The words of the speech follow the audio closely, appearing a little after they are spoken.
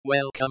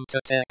Welcome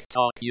to Tech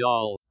Talk,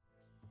 y'all.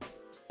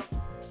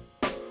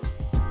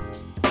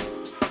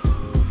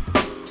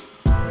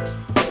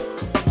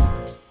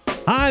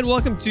 Hi, and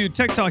welcome to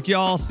Tech Talk,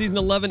 y'all. Season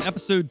 11,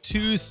 episode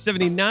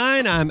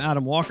 279. I'm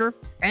Adam Walker.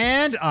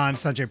 And I'm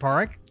Sanjay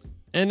Parekh.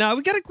 And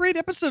we got a great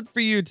episode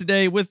for you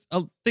today with,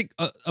 I think,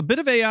 a bit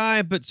of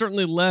AI, but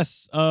certainly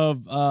less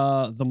of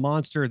the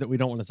monster that we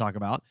don't want to talk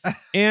about.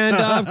 And,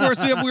 of course,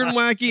 we have Weird and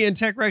Wacky and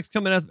Tech Rex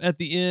coming up at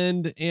the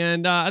end.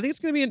 And I think it's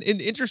going to be an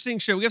interesting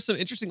show. We have some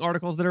interesting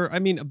articles that are, a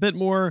bit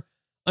more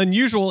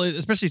unusual,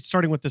 especially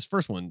starting with this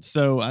first one.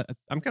 So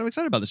I'm kind of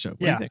excited about the show. What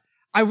do you think?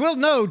 I will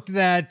note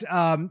that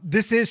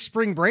this is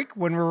spring break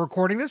when we're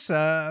recording this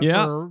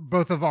for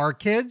both of our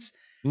kids.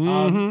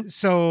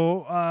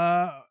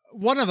 So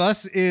one of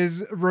us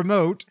is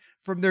remote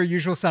from their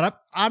usual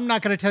setup. I'm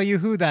not going to tell you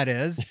who that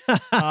is.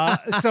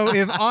 So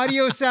if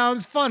audio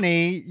sounds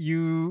funny,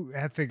 you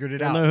have figured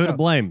it out. You'll know who to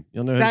blame.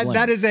 You'll know who to blame.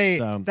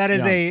 That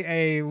is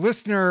a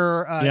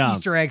listener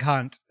Easter egg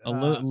hunt.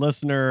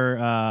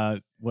 Listener,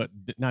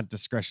 not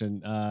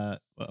discretion.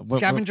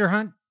 Scavenger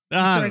hunt?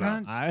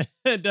 Disclaimer.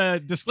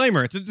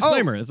 It's a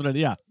disclaimer. That's what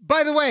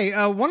By the way,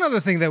 one other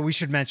thing that we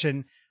should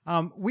mention,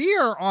 we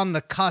are on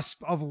the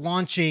cusp of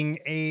launching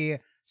a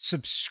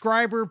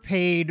subscriber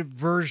paid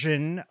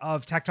version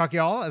of Tech Talk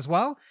Y'all as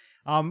well.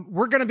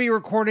 We're going to be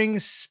recording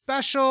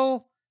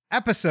special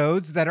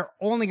episodes that are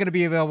only going to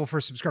be available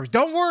for subscribers.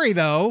 Don't worry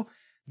though.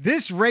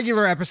 This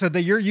regular episode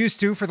that you're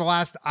used to for the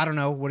last,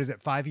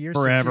 5 years?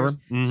 Forever.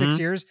 6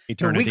 years.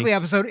 Eternity. The weekly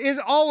episode is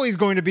always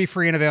going to be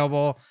free and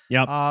available.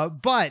 Yep.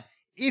 But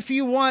if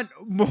you want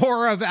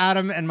more of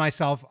Adam and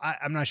myself,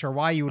 I'm not sure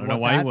why you would want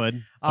that. I don't know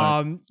why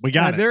you would. We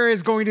got it. There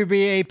is going to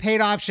be a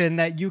paid option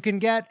that you can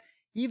get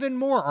even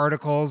more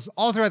articles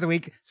all throughout the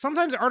week.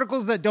 Sometimes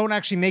articles that don't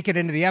actually make it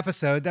into the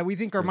episode that we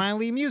think are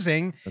mildly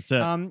amusing. That's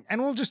it. And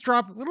we'll just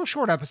drop little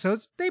short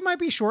episodes. They might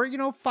be short,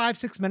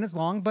 5-6 minutes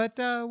long, but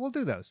we'll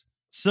do those.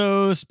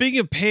 So speaking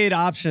of paid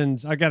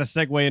options, I got to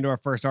segue into our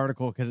first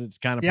article because it's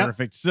kind of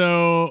perfect.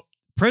 So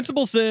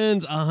principal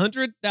sends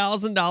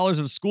 $100,000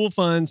 of school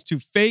funds to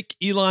fake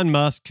Elon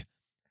Musk,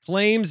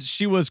 claims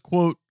she was,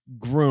 quote,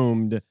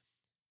 groomed.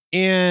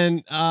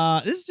 And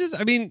this is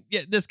just,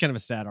 this is kind of a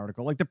sad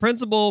article. Like, the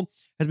principal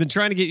has been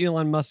trying to get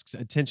Elon Musk's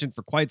attention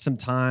for quite some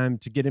time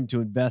to get him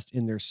to invest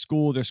in their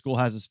school. Their school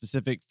has a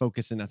specific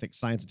focus in, I think,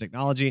 science and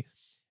technology.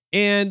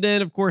 And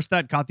then, of course,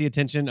 that caught the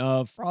attention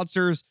of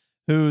fraudsters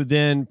who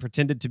then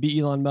pretended to be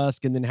Elon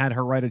Musk and then had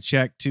her write a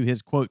check to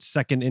his, quote,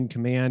 second in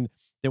command.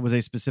 That was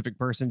a specific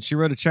person. She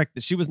wrote a check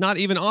that she was not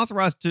even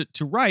authorized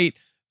to write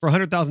for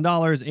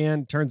 $100,000.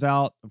 And turns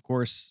out, of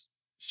course,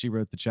 she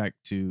wrote the check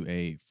to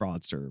a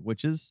fraudster,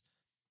 which is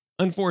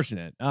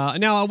unfortunate.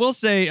 Now, I will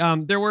say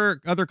there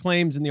were other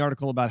claims in the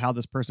article about how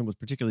this person was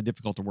particularly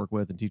difficult to work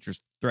with and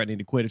teachers threatening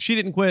to quit if she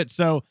didn't quit.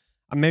 So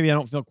maybe I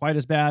don't feel quite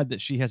as bad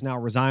that she has now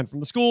resigned from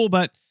the school,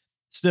 but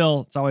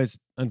still, it's always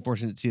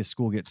unfortunate to see a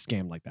school get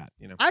scammed like that.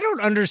 I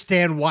don't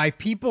understand why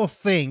people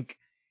think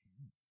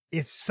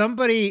if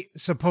somebody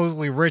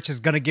supposedly rich is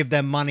going to give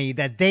them money,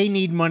 that they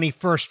need money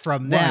first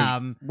from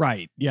them.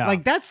 Right. Yeah.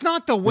 Like, that's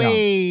not the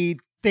way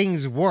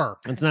things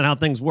work. That's not how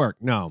things work.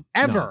 No.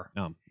 Ever.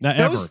 No. Not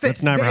ever.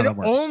 That's never how that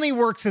works. It only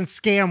works in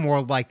scam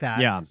world like that.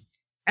 Yeah.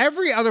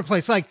 Every other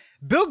place, like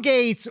Bill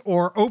Gates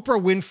or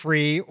Oprah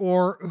Winfrey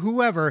or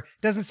whoever,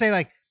 doesn't say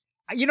like,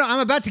 I'm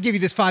about to give you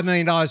this $5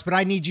 million, but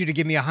I need you to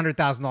give me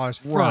 $100,000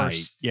 first. Right.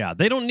 Yeah.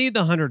 They don't need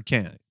the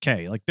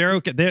 100K. Like, they're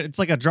okay. It's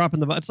like a drop in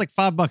the bucket. It's like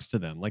 $5 to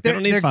them. Like, they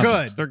don't need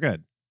 $5. They're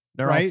good.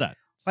 They're all set.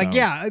 So, like,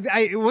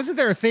 wasn't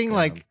there a thing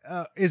like,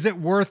 is it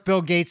worth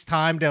Bill Gates'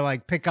 time to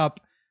like pick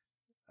up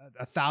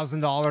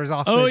 $1,000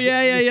 off? Oh,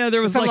 yeah.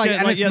 There was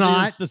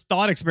this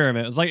thought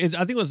experiment. It was like, I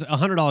think it was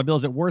 $100 bill.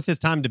 Is it worth his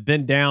time to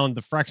bend down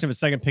the fraction of a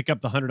second, pick up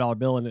the $100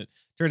 bill? And it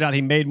turned out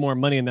he made more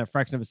money in that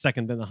fraction of a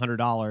second than the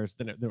 $100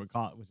 than it would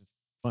cost, which is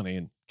funny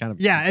and kind of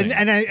insane.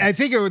 And I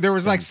think there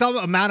was like some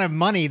amount of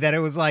money that it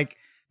was like,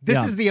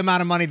 this is the amount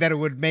of money that it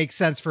would make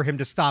sense for him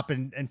to stop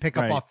and pick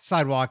up off the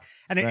sidewalk.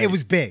 And it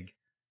was big.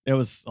 It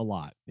was a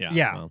lot. Yeah.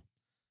 Yeah. Well,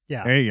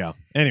 there you go.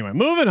 Anyway,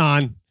 moving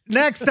on.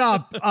 Next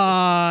up,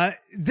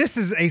 this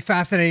is a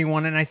fascinating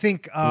one, and I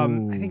think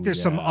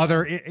there's some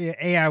other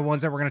AI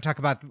ones that we're going to talk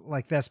about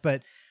like this,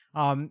 but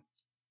and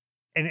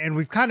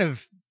we've kind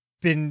of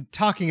been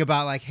talking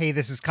about like, hey,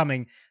 this is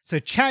coming. So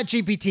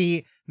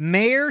ChatGPT,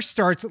 mayor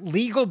starts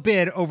legal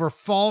bid over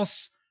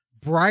false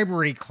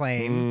bribery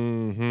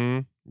claim. Mm-hmm.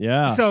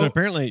 Yeah. So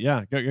apparently,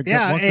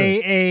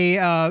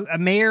 a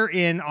mayor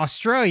in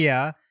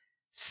Australia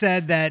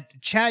said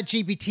that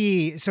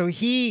ChatGPT. So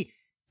he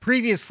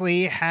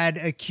previously had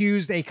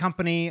accused a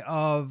company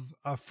of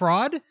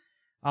fraud,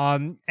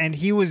 and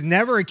he was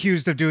never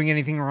accused of doing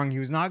anything wrong. He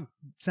was not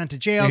sent to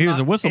jail. He was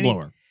a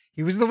whistleblower.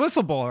 He was the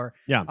whistleblower.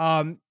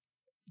 Yeah.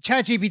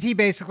 ChatGPT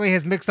basically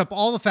has mixed up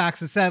all the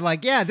facts and said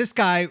like, yeah, this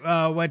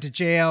guy went to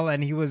jail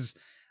and he was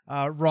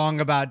wrong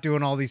about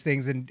doing all these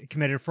things and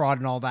committed fraud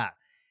and all that.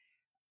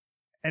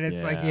 And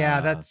it's like,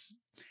 that's...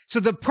 So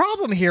the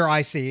problem here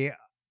I see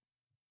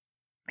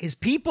is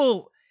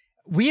people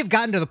we have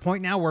gotten to the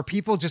point now where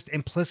people just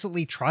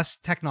implicitly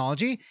trust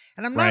technology.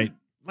 And I'm not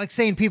like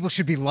saying people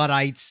should be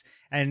Luddites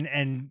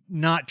and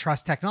not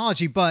trust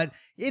technology. But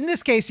in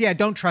this case, yeah,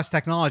 don't trust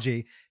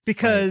technology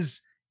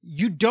because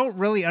you don't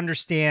really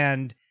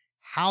understand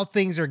how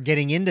things are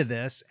getting into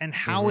this and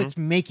how it's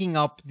making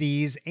up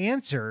these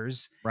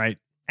answers. Right.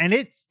 And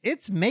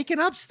it's making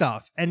up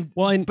stuff. And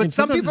but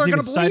some people are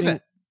going to believe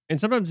it. And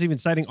sometimes even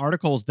citing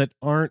articles that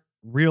aren't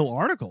real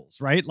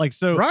articles, right? Like,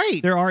 so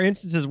there are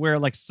instances where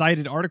like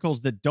cited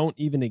articles that don't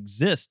even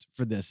exist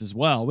for this as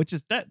well, which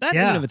is that in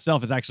and of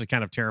itself is actually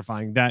kind of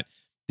terrifying that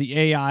the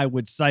AI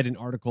would cite an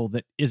article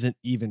that isn't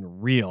even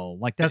real.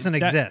 Like doesn't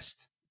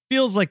exist.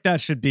 Feels like that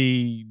should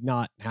be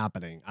not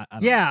happening. I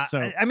don't know.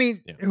 So, I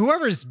mean,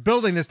 whoever's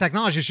building this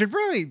technology should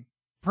really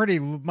pretty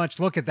much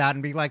look at that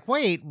and be like,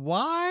 wait,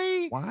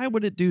 why? Why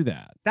would it do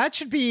that? That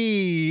should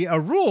be a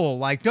rule.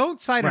 Like, don't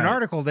cite an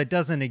article that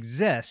doesn't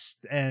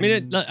exist. And I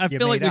mean, I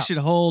feel like we should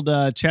hold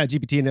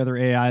ChatGPT and other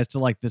AIs to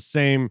like the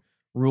same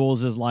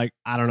rules as like,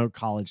 I don't know,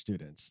 college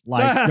students.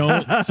 Like,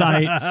 don't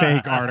cite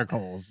fake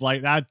articles.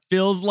 Like, that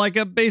feels like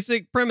a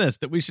basic premise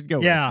that we should go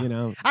with, you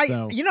know?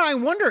 I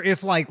wonder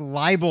if like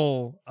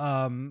libel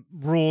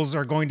rules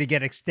are going to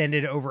get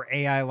extended over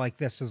AI like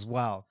this as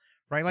well,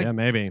 right? Like, yeah,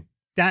 maybe.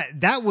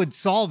 That would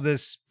solve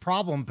this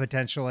problem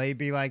potentially.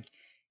 Be like,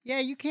 yeah,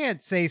 you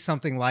can't say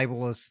something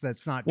libelous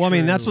that's not true. Well, I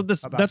mean, that's what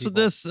this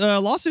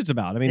lawsuit's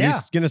about. I mean,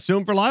 he's going to sue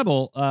him for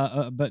libel,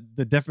 but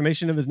the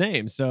defamation of his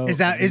name. So is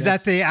that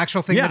the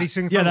actual thing that he's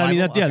suing for? Yeah, libel?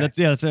 I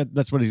mean,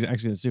 that's what he's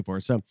actually going to sue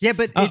for. So yeah,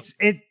 but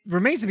it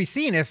remains to be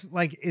seen if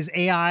like is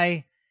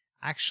AI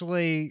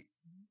actually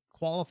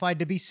qualified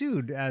to be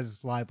sued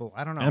as libel.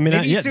 I don't know. I mean,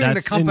 maybe he's suing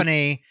the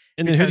company.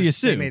 And then who do you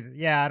sue?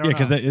 I don't know.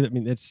 Because I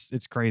mean,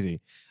 it's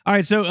crazy. All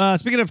right, so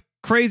speaking of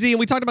crazy, and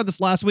we talked about this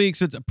last week,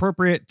 so it's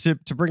appropriate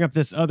to bring up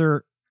this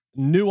other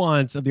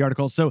nuance of the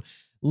article. So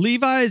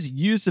Levi's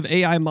use of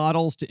AI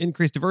models to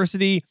increase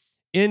diversity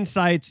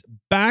incites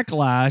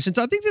backlash. And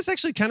so I think this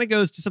actually kind of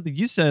goes to something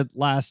you said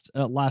last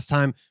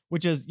time,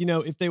 which is, you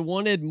know, if they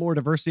wanted more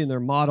diversity in their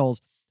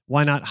models,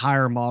 why not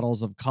hire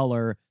models of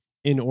color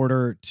in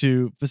order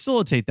to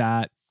facilitate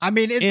that? I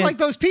mean, it's like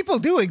those people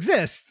do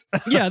exist.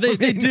 Yeah, they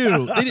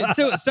do.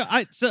 So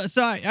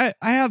I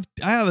have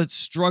a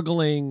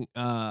struggling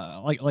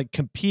like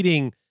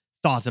competing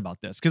thoughts about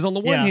this, because on the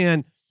one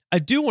hand, I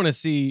do want to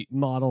see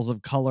models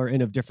of color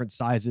and of different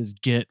sizes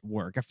get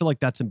work. I feel like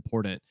that's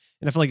important,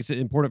 and I feel like it's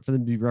important for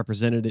them to be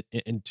represented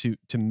and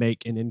to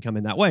make an income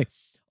in that way.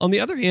 On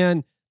the other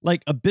hand,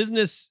 like a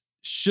business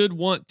should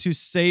want to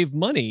save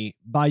money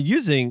by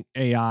using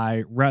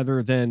AI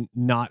rather than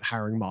not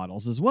hiring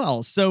models as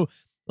well. So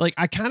like,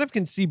 I kind of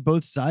can see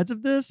both sides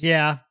of this.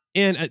 Yeah.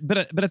 And,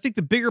 but I think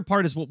the bigger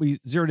part is what we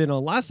zeroed in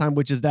on last time,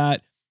 which is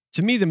that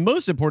to me, the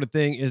most important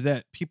thing is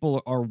that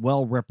people are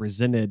well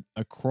represented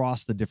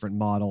across the different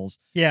models.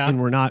 Yeah. And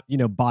we're not, you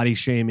know, body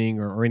shaming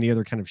or any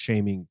other kind of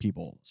shaming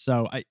people.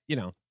 So I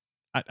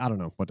don't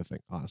know what to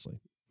think, honestly.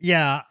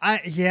 Yeah.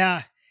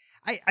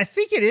 I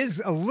think it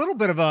is a little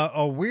bit of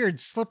a weird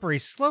slippery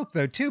slope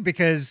though, too,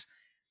 because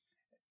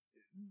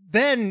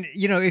then,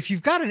 you know, if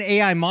you've got an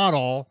AI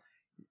model,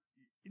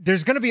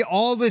 there's going to be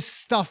all this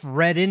stuff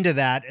read into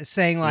that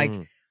saying like,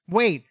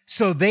 wait,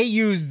 so they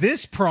use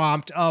this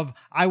prompt of,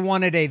 I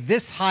wanted a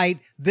this height,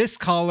 this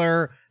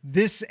color,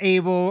 this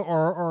able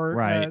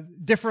or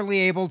differently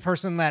abled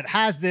person that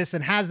has this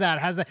and has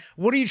that.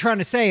 What are you trying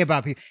to say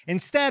about people?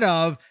 Instead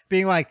of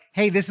being like,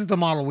 hey, this is the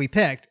model we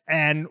picked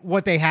and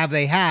what they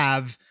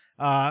have.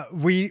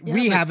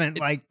 We haven't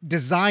like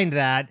designed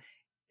that.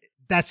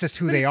 That's just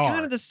who they are. It's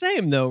kind of the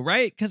same though,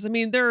 right? Because I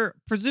mean, there are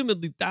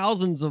presumably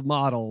thousands of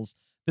models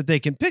that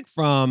they can pick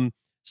from,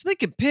 so they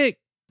can pick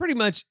pretty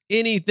much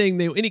any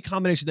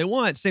combination they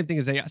want. Same thing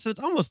as AI, so it's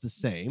almost the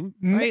same,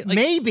 right? Like,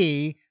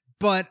 maybe,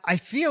 but I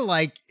feel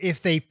like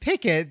if they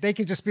pick it, they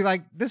could just be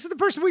like, "This is the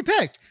person we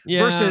picked,"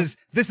 versus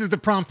 "This is the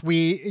prompt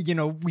we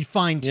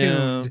fine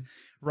tuned,"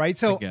 right?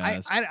 So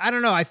I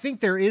don't know. I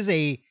think there is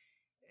a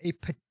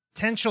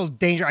potential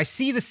danger. I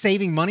see the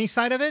saving money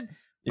side of it,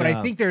 but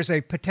I think there's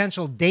a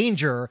potential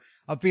danger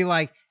of being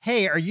like,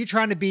 "Hey, are you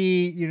trying to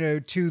be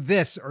to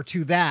this or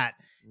to that?"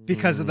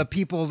 Because of the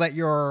people that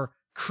you're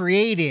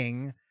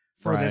creating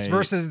for this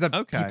versus the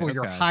people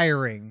you're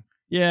hiring.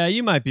 Yeah,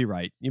 you might be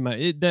right. You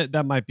might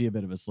that might be a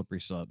bit of a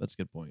slippery slope. That's a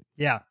good point.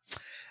 Yeah.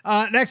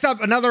 Next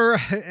up, another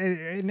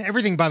and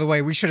everything. By the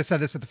way, we should have said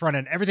this at the front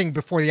end. Everything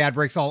before the ad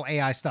breaks, all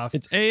AI stuff.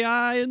 It's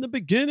AI in the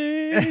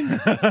beginning.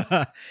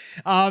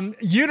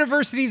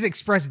 Universities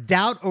express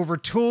doubt over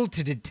tool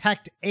to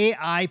detect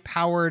AI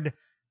powered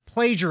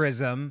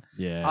plagiarism.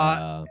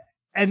 Yeah.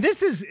 And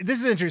this is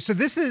interesting. So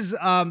this is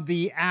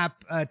the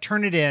app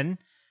Turnitin,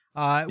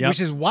 which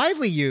is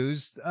widely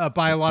used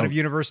by a lot of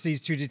universities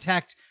to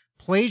detect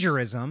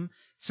plagiarism.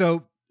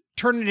 So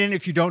Turnitin,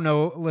 if you don't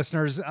know,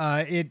 listeners,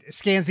 it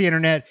scans the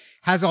internet,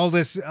 has all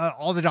this,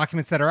 all the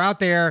documents that are out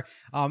there.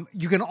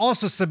 You can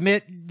also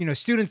submit,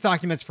 students'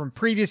 documents from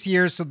previous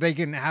years, so they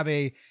can have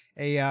a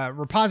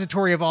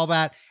repository of all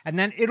that, and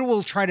then it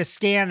will try to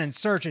scan and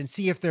search and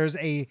see if there's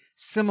a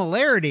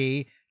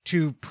similarity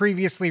to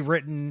previously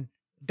written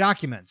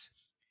documents.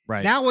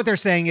 Right. Now what they're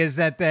saying is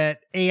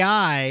that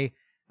AI,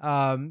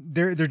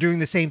 they're doing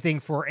the same thing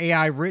for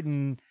AI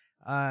written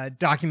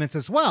documents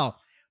as well.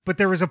 But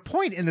there was a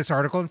point in this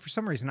article, and for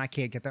some reason I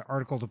can't get the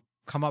article to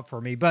come up for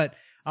me, but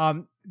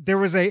there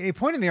was a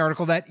point in the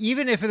article that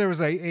even if there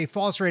was a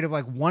false rate of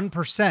like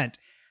 1%,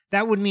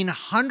 that would mean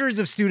hundreds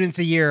of students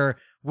a year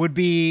would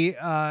be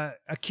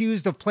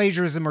accused of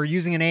plagiarism or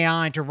using an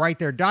AI to write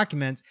their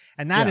documents,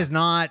 and that is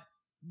not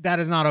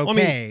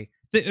okay.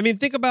 Well, I mean,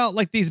 think about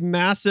like these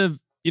massive,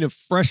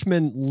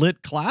 freshman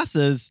lit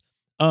classes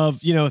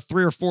of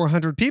 300 or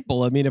 400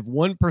 people. I mean, if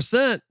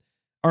 1%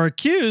 are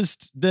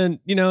accused, then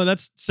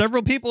that's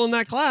several people in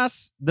that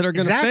class that are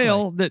going to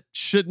fail that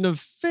shouldn't have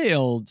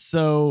failed.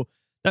 So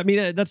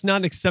that's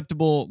not an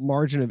acceptable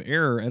margin of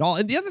error at all.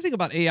 And the other thing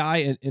about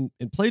AI and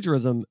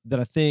plagiarism that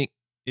I think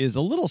is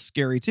a little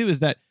scary too is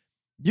that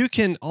you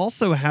can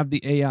also have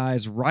the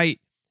AIs write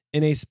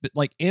in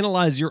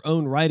analyze your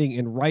own writing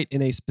and write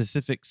in a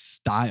specific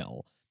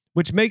style,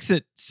 which makes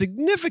it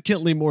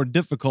significantly more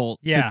difficult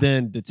to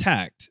then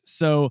detect.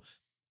 So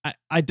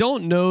I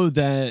don't know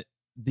that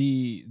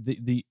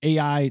the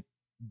AI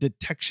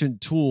detection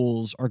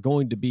tools are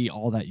going to be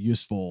all that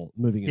useful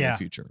moving in the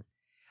future.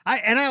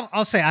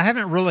 I'll say I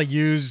haven't really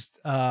used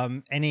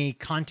any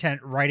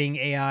content writing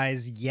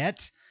AIs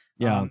yet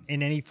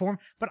in any form,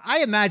 but I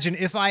imagine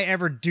if I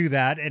ever do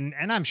that, and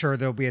I'm sure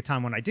there'll be a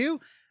time when I do,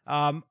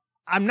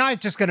 I'm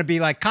not just going to be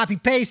like copy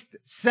paste,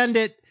 send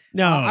it.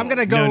 No, I'm going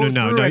to go through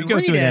and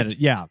read it.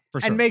 Yeah, for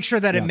sure. And make sure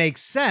that it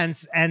makes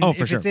sense. And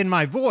if it's in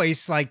my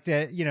voice, like,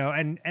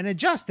 and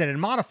adjust it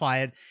and modify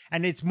it.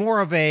 And it's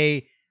more of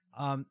a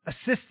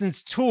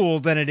assistance tool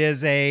than it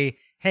is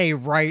hey,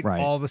 write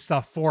all the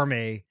stuff for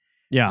me.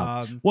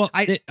 Yeah.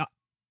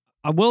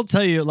 I will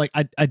tell you, like,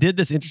 I did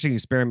this interesting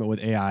experiment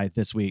with AI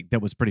this week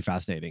that was pretty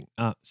fascinating.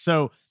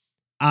 So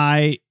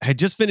I had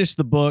just finished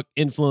the book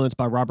Influence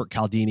by Robert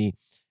Cialdini.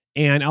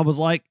 And I was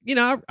like,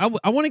 I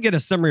want to get a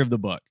summary of the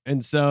book.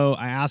 And so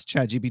I asked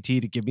ChatGPT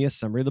to give me a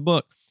summary of the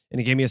book. And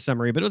it gave me a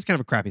summary, but it was kind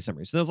of a crappy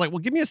summary. So I was like, well,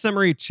 give me a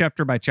summary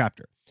chapter by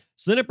chapter.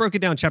 So then it broke it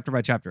down chapter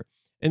by chapter.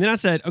 And then I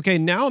said, okay,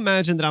 now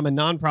imagine that I'm a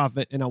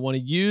nonprofit and I want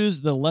to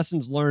use the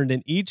lessons learned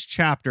in each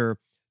chapter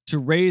to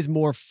raise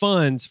more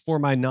funds for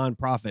my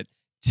nonprofit.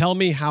 Tell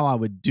me how I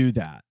would do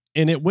that.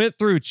 And it went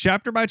through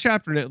chapter by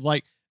chapter. And it was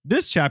like,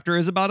 this chapter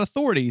is about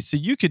authority. So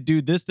you could do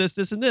this, this,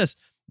 this, and this.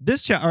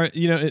 This chapter,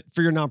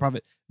 for your nonprofit.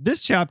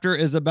 This chapter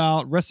is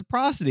about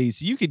reciprocity.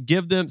 So you could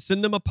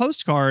send them a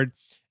postcard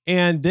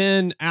and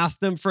then ask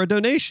them for a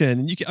donation.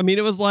 And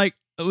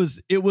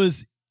it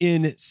was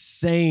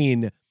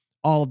insane.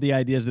 All of the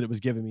ideas that it was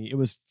giving me. It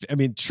was,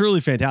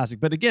 truly fantastic.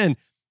 But again,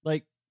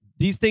 like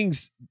these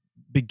things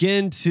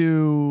begin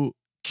to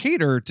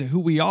cater to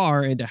who we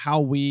are and to how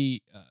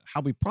we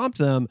prompt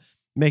them,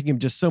 making them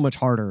just so much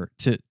harder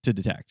to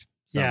detect.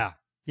 So,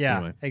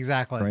 anyway,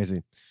 exactly.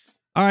 Crazy.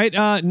 All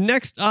right.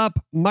 Next up,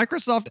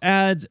 Microsoft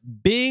adds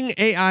Bing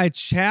AI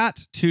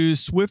chat to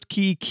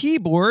SwiftKey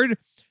keyboard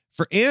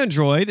for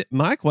Android.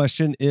 My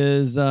question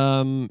is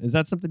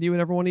that something you would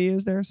ever want to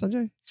use there,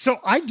 Sanjay? So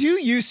I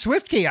do use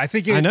SwiftKey. I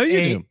think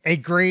it's a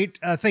great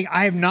thing.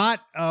 I have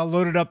not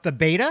loaded up the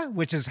beta,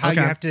 which is how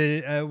you have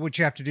to what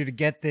you have to do to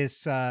get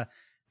this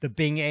the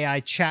Bing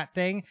AI chat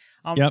thing.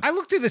 I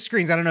looked through the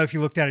screens. I don't know if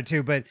you looked at it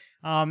too, but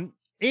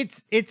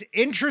it's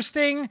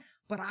interesting.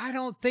 But I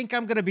don't think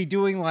I'm going to be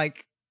doing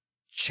like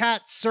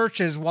chat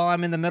searches while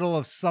I'm in the middle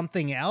of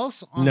something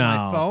else on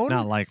my phone.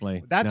 Not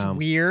likely. That's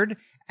weird.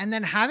 And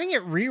then having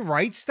it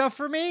rewrite stuff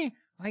for me,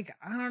 like,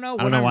 I don't know.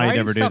 When I'm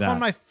writing stuff on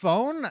my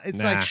phone,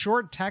 it's like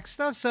short text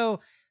stuff. So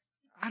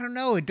I don't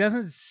know. It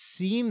doesn't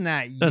seem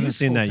that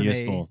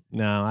useful.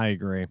 No, I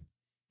agree.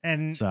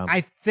 And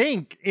I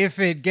think if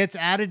it gets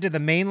added to the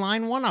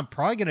mainline one, I'm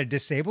probably going to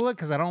disable it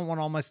because I don't want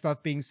all my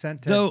stuff being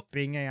sent to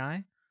Bing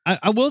AI.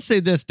 I will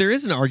say this. There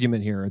is an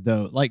argument here,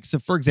 though. Like, so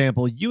for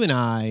example, you and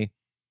I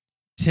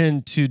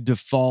tend to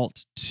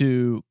default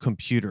to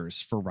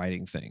computers for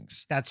writing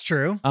things. That's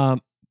true.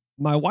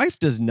 My wife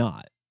does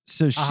not.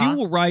 So she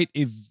will write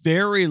a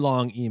very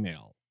long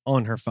email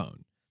on her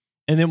phone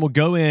and then we'll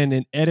go in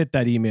and edit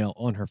that email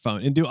on her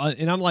phone and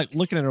and I'm like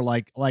looking at her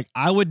like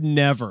I would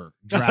never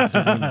draft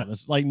an email.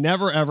 This, like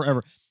never, ever,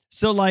 ever.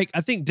 So like,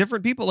 I think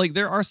different people, like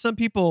there are some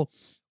people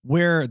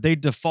where they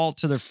default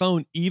to their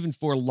phone even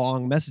for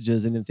long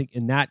messages. And I think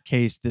in that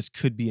case, this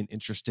could be an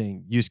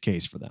interesting use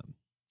case for them.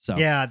 So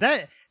yeah,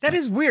 that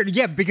is weird.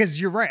 Yeah,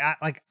 because you're right.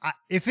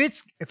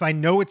 If I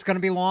know it's going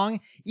to be long,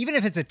 even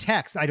if it's a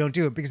text, I don't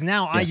do it because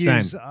now I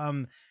use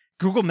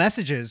Google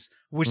Messages,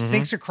 which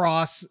syncs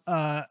across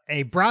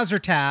a browser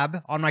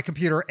tab on my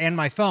computer and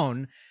my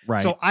phone.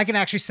 Right. So I can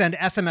actually send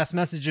SMS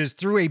messages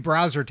through a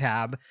browser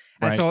tab.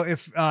 And so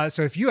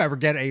if you ever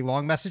get a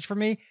long message from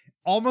me,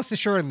 almost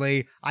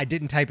assuredly, I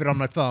didn't type it on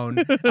my phone.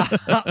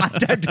 I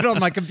typed it on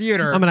my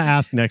computer. I'm going to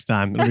ask next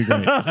time. It'll be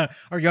great.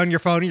 Are you on your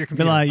phone or your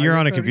computer? Like, you're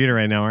on a computer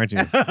right now, aren't you?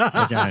 Okay.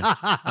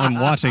 I'm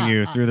watching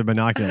you through the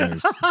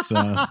binoculars.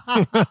 So.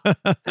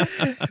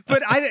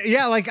 But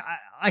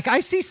like I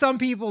see some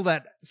people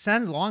that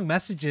send long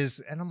messages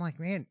and I'm like,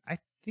 man, I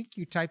think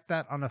you typed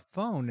that on a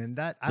phone and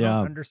that I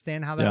don't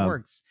understand how that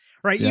works.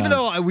 Right. Yeah. Even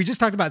though we just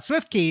talked about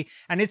SwiftKey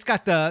and it's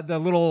got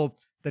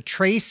the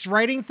trace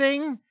writing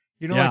thing,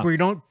 you know, like where you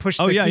don't push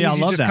the keys, I you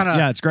love just that. kind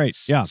of it's great.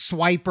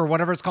 Swipe or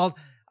whatever it's called.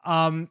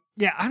 I'm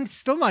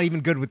still not even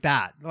good with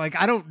that. Like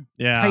I don't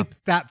type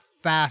that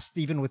fast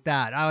even with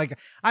that.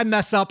 I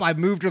mess up, I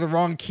move to the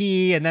wrong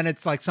key and then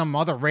it's like some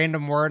other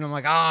random word and I'm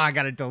like, I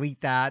gotta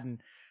delete that and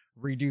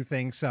redo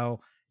things.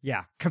 So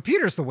yeah,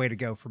 computer's the way to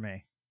go for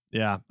me.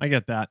 Yeah, I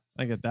get that.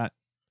 Okay.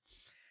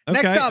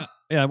 Next up.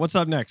 What's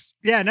up next?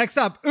 Yeah, next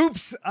up.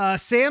 Oops.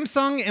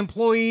 Samsung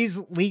employees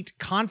leaked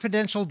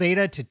confidential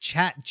data to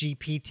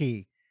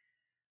ChatGPT.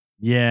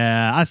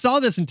 Yeah, I saw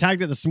this and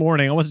tagged it this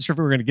morning. I wasn't sure if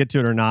we were going to get to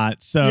it or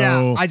not. So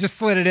yeah, I just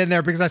slid it in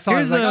there because I saw it. I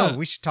was like,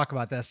 we should talk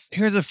about this.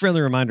 Here's a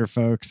friendly reminder,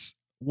 folks.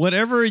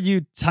 Whatever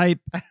you type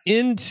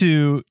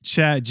into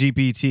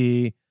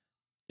ChatGPT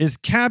is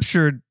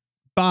captured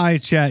by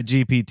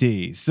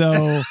ChatGPT.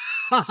 So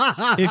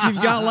if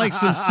you've got like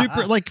some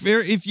super, like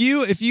if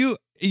you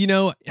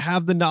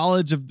have the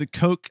knowledge of the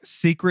Coke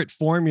secret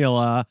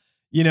formula,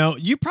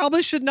 you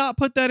probably should not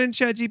put that in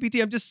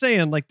ChatGPT. I'm just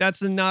saying, like,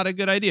 that's not a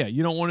good idea.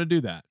 You don't want to do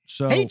that.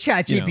 So, hey,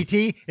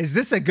 ChatGPT, is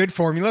this a good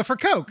formula for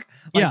Coke?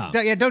 Like,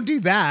 don't do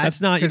that.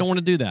 That's not, you don't want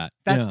to do that.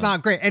 That's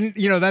not great. And,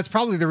 that's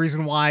probably the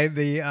reason why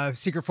the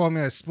secret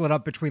formula is split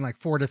up between like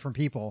 4 different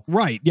people.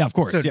 Right. Yeah, of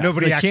course. So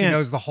nobody actually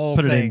knows the whole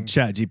thing. Put it in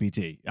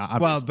ChatGPT.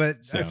 Well, but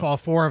if all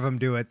 4 of them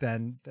do it,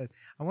 then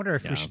I wonder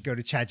if we should go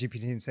to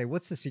ChatGPT and say,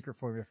 what's the secret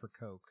formula for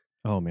Coke?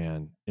 Oh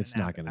man, it's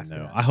not going to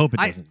know. I hope it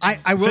doesn't.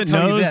 I will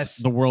tell you this: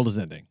 the world is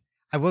ending.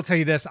 I will tell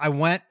you this. I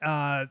went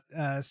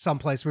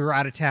someplace. We were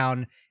out of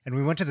town, and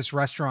we went to this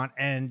restaurant,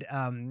 and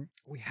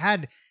we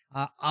had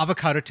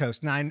avocado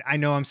toast. Now I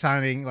know I'm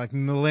sounding like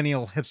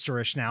millennial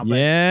hipsterish now, but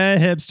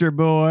hipster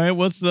boy,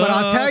 what's up? But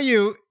I'll tell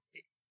you,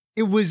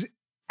 it was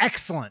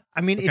excellent. I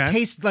mean, it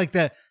tasted like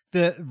the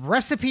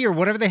recipe or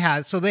whatever they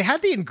had. So they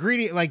had the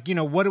ingredient, like,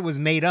 what it was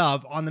made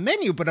of on the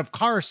menu, but of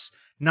course,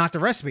 not the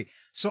recipe.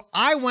 So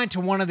I went to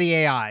one of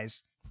the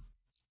AIs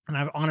and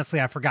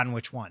I've forgotten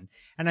which one.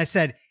 And I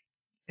said,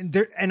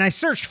 and I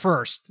searched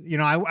first,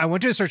 I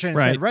went to a search and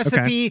it said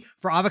recipe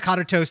for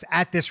avocado toast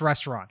at this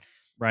restaurant.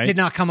 Right. Did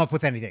not come up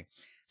with anything.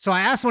 So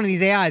I asked one of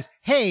these AIs,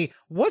 hey,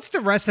 what's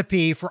the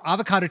recipe for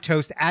avocado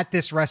toast at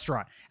this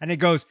restaurant? And it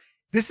goes,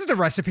 this is the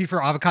recipe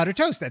for avocado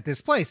toast at this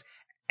place.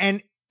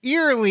 And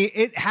eerily,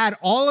 it had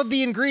all of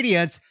the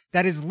ingredients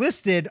that is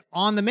listed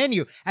on the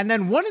menu. And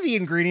then one of the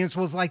ingredients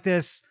was like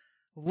this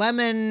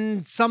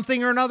lemon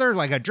something or another,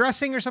 like a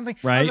dressing or something.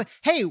 Right. I was like,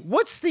 hey,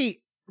 what's the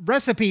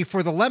recipe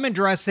for the lemon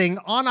dressing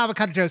on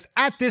avocado toast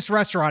at this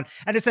restaurant?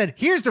 And it said,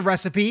 here's the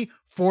recipe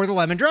for the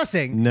lemon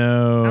dressing.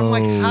 No. And I'm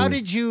like, how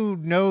did you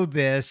know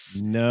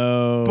this?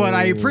 No. But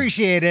I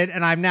appreciate it.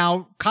 And I've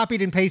now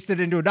copied and pasted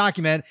it into a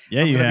document.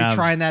 Yeah, I'm going to be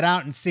trying that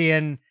out and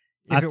seeing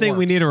if I think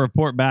we need a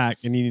report back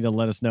and you need to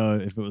let us know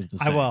if it was the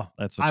same. I will.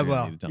 That's what you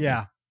need to tell me.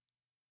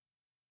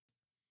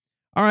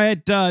 All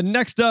right.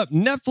 Next up,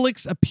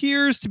 Netflix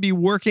appears to be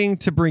working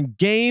to bring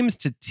games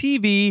to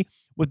TV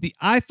with the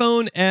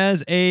iPhone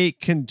as a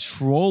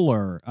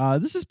controller.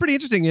 This is pretty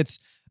interesting. It's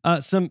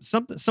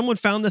someone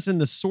found this in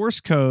the source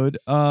code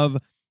of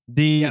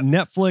the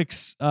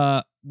Netflix,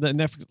 the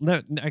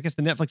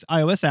Netflix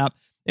iOS app.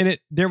 And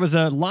there was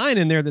a line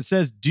in there that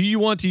says, do you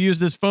want to use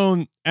this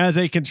phone as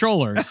a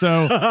controller?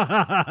 So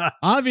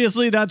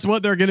obviously that's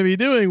what they're going to be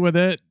doing with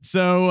it.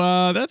 So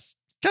that's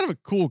kind of a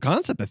cool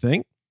concept, I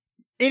think.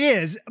 It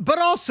is. But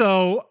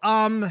also,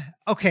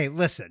 okay,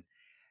 listen.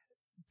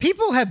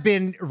 People have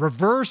been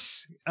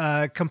reverse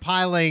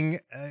compiling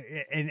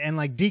and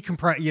like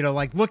decompress,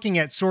 like looking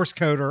at source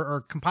code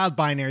or compiled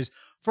binaries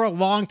for a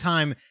long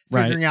time,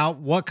 figuring out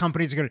what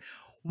companies are going to.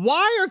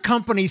 Why are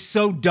companies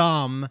so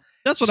dumb?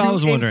 That's what I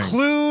was wondering.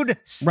 Include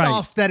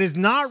stuff that is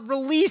not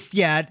released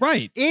yet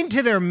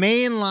into their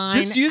mainline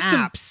Just use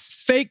apps.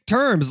 Some fake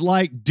terms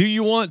like, do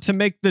you want to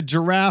make the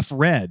giraffe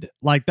red?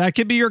 Like that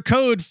could be your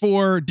code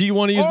for, do you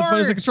want to use the phone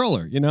as a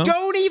controller?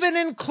 Don't even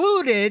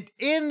include it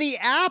in the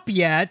app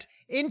yet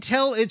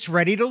until it's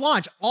ready to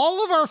launch.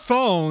 All of our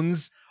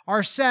phones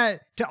are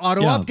set to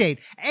auto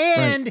update.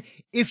 And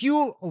if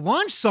you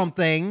launch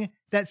something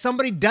that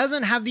somebody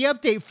doesn't have the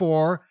update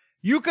for,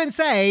 you can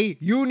say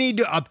you need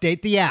to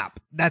update the app.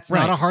 That's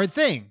not a hard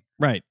thing.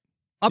 Right.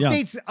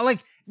 Updates,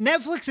 like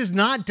Netflix is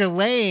not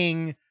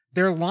delaying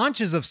their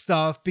launches of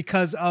stuff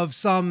because of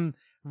some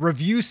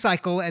review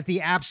cycle at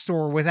the App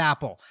Store with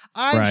Apple.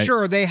 I'm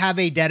sure they have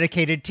a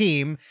dedicated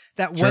team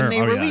that when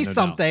they release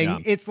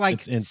something, it's like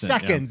instant,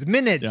 seconds,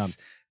 minutes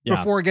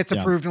before it gets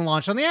approved and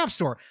launched on the App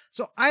Store.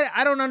 So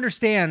I don't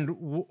understand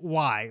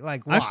why.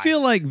 Like, why? I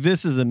feel like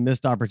this is a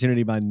missed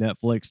opportunity by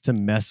Netflix to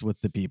mess with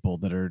the people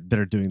that are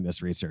doing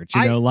this research.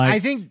 I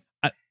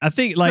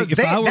think like if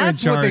I were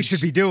that's in charge, what they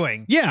should be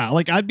doing. Yeah,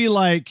 like I'd be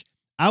like,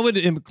 I would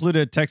include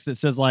a text that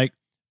says like,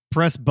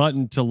 press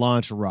button to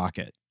launch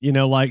rocket. You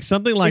know, like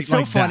something like, it's so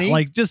like funny that.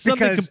 Like just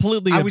something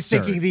completely absurd. I was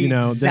thinking the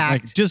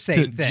exact just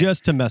same thing.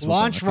 Just to mess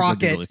launch with them.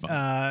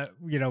 rocket,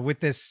 Really with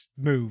this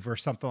move or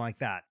something like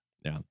that.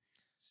 Yeah,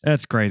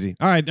 that's crazy.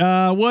 All right,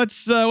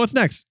 what's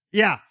next?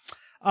 Yeah,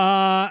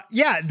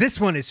 this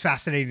one is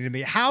fascinating to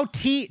me. How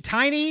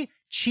tiny,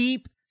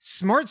 cheap,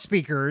 smart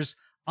speakers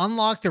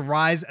unlock the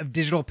rise of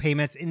digital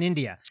payments in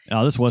India.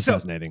 Oh, this was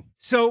fascinating.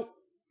 So,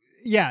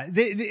 yeah,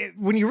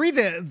 when you read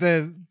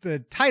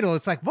the title,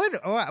 it's like, what?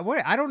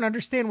 I don't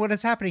understand what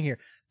is happening here.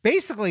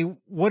 Basically,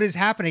 what is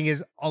happening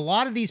is a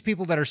lot of these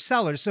people that are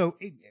sellers. So,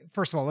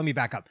 first of all, let me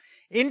back up.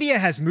 India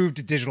has moved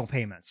to digital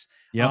payments.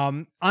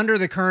 Yep. Under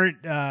the current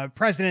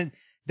president,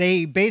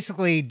 they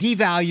basically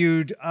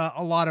devalued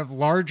a lot of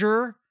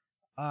larger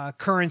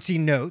currency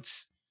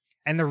notes.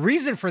 And the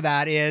reason for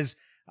that is,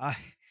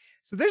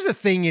 so there's a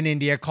thing in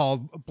India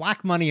called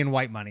black money and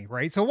white money,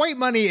 right? So white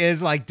money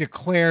is like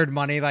declared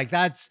money. Like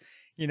that's,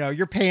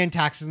 you're paying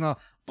taxes. And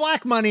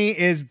black money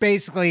is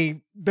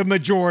basically the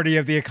majority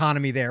of the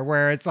economy there,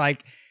 where it's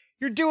like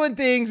you're doing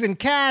things in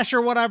cash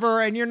or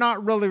whatever, and you're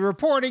not really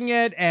reporting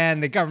it,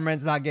 and the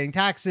government's not getting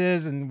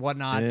taxes and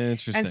whatnot.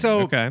 Interesting. And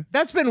so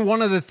that's been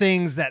one of the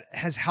things that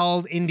has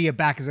held India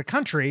back as a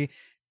country,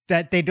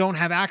 that they don't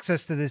have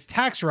access to this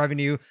tax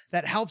revenue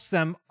that helps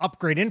them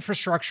upgrade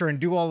infrastructure and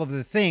do all of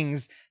the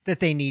things that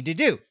they need to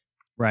do.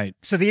 Right.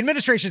 So the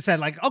administration said,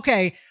 like,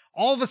 okay,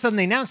 all of a sudden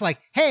they announced,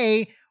 like,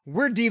 hey,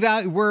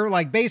 we're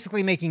like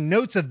basically making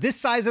notes of this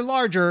size and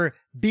larger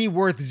be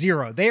worth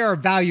zero. They are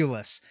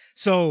valueless.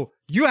 So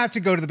you have to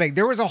go to the bank.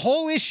 There was a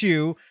whole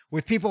issue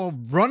with people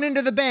running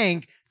to the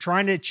bank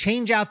trying to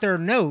change out their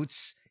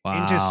notes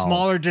into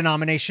smaller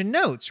denomination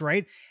notes,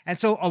 right? And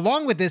so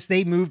along with this,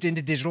 they moved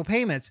into digital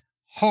payments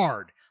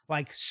hard,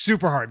 like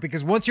super hard,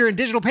 because once you're in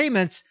digital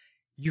payments,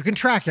 you can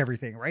track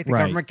everything, right? The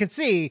government can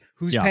see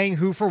who's paying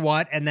who for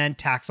what and then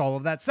tax all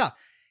of that stuff.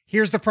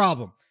 Here's the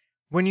problem.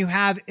 When you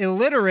have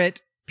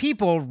illiterate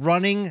people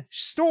running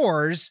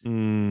stores,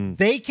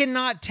 they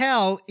cannot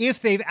tell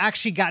if they've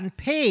actually gotten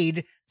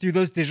paid through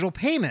those digital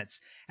payments.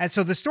 And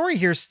so the story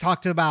here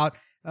talked about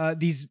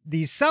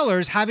these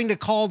sellers having to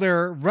call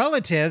their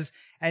relatives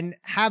and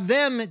have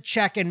them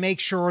check and make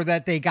sure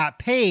that they got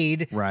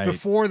paid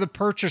before the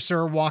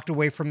purchaser walked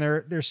away from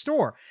their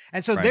store.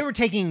 And so they were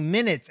taking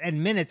minutes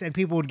and minutes, and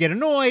people would get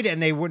annoyed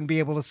and they wouldn't be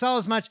able to sell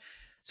as much.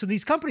 So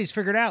these companies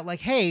figured out, like,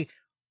 hey,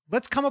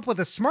 let's come up with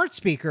a smart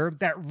speaker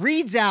that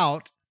reads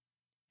out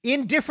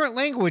in different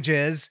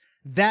languages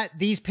that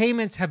these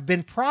payments have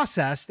been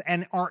processed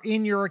and are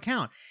in your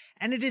account.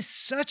 And it is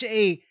such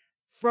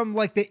from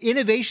like the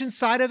innovation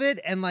side of it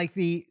and like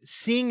the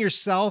seeing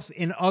yourself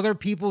in other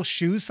people's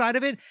shoes side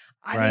of it,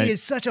 I think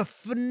it's such a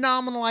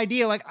phenomenal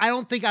idea. Like, I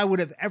don't think I would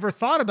have ever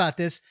thought about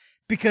this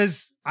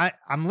because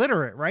I'm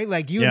literate, right?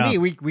 Like you and me,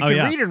 we can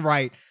read and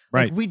write.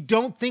 Like, we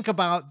don't think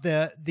about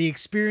the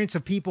experience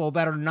of people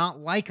that are not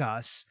like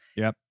us.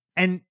 Yep.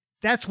 And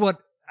that's what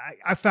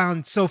I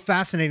found so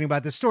fascinating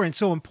about this story and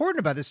so important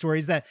about this story,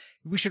 is that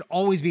we should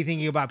always be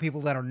thinking about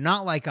people that are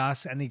not like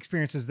us and the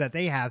experiences that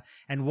they have,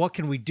 and what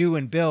can we do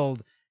and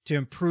build to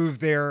improve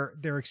their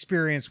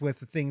experience with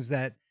the things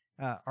that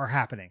are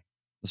happening.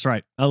 That's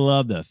right. I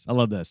love this.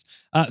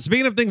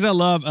 Speaking of things I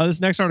love,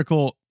 this next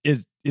article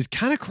is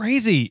kind of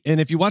crazy. And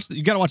if you watch,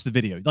 you got to watch the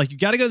video. Like, you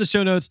got to go to the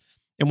show notes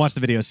and watch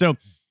the video. So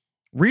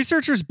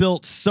researchers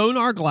built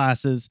sonar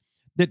glasses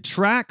that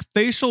track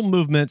facial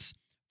movements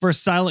for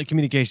silent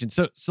communication.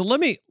 So let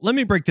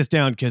me break this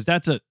down, because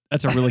that's a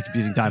really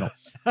confusing title.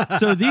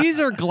 So these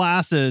are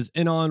glasses,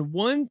 and on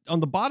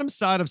the bottom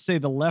side of, say,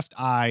 the left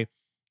eye,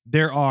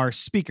 there are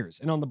speakers,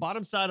 and on the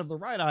bottom side of the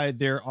right eye,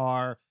 there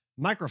are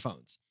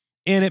microphones.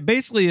 And it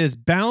basically is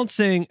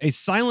bouncing a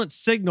silent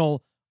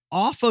signal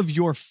off of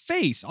your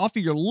face, off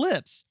of your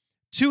lips,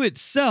 to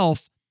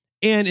itself,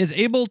 and is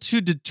able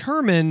to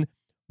determine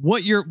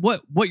what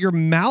you're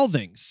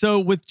mouthing. So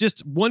with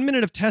just 1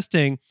 minute of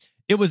testing,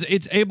 you're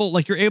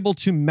able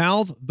to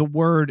mouth the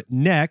word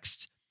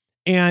next,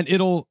 and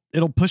it'll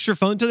push your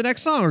phone to the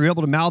next song, or you're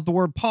able to mouth the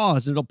word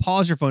pause, and it'll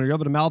pause your phone, or you're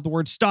able to mouth the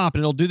word stop,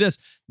 and it'll do this.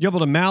 You're able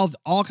to mouth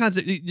all kinds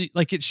of,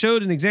 like, it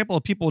showed an example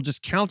of people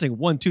just counting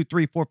 1, 2,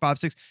 3, 4, 5,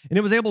 6, and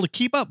it was able to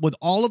keep up with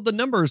all of the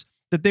numbers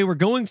that they were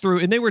going through,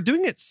 and they were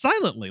doing it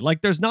silently.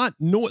 Like, there's not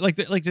like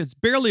it's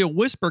barely a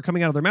whisper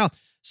coming out of their mouth.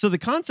 So the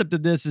concept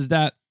of this is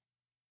that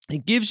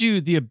it gives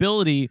you the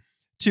ability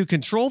to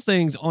control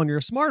things on your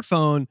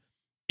smartphone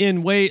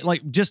in way,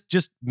 like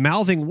just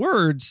mouthing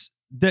words,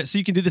 that so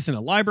you can do this in a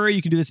library,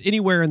 you can do this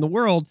anywhere in the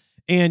world,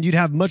 and you'd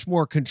have much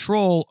more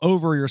control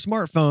over your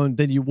smartphone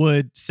than you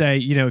would, say,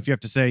 if you have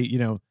to say,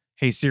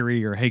 hey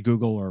Siri, or hey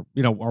Google, or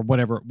or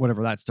whatever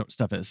that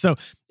stuff is. So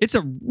it's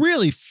a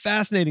really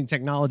fascinating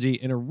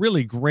technology, and a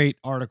really great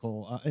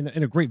article, and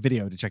a great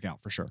video to check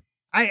out for sure.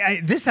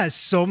 This has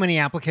so many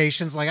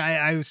applications. Like,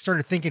 I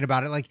started thinking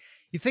about it. Like,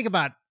 you think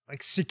about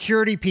like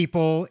security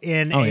people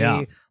in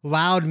a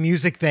loud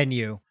music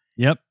venue.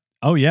 Yep.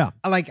 Oh yeah.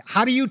 Like,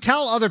 how do you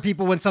tell other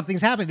people when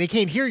something's happening? They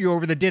can't hear you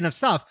over the din of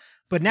stuff.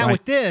 But now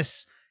with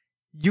this,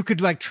 you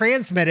could like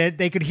transmit it.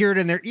 They could hear it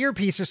in their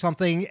earpiece or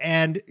something,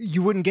 and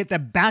you wouldn't get the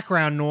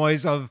background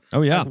noise of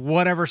like,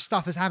 whatever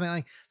stuff is happening.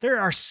 Like there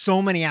are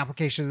so many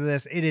applications of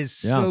this. It is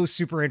so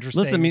super interesting.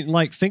 Listen, I mean,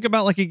 like think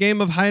about like a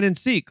game of hide and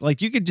seek.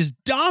 Like you could just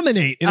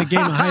dominate in a game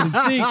of hide and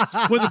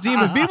seek with a team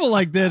of people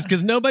like this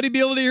because nobody be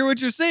able to hear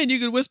what you're saying. You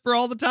could whisper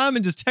all the time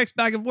and just text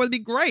back and forth. It'd be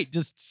great.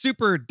 Just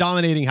super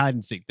dominating hide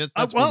and seek.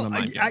 That's where my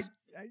mind goes.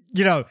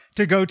 You know,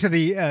 to go to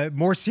the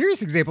more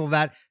serious example of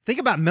that, think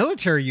about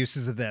military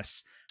uses of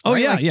this. Oh,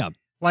 right? yeah,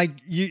 Like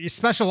you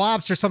special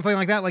ops or something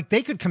like that. Like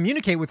they could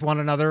communicate with one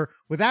another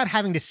without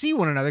having to see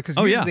one another because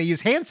they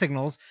use hand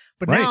signals.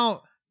 But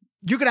now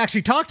you could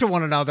actually talk to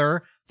one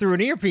another through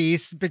an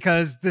earpiece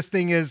because this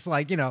thing is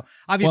like, you know,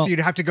 obviously you'd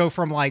have to go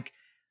from like,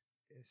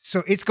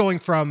 so it's going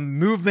from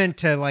movement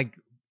to like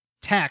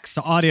text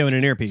to audio in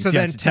an earpiece. So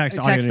then text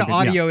to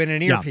audio in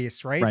an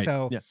earpiece, right?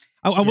 So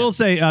I will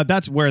say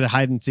that's where the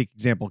hide and seek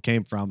example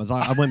came from. As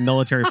I went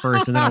military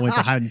first, and then I went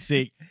to hide and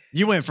seek.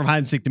 You went from hide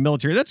and seek to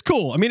military. That's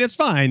cool. I mean, it's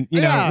fine.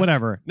 You know,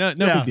 whatever. No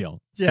big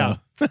deal. Yeah.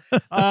 So.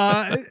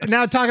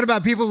 Now talking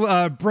about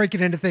people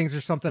breaking into things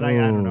or something. I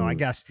don't know. I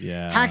guess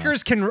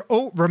hackers can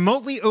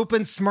remotely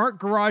open smart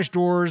garage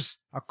doors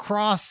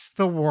across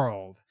the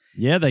world.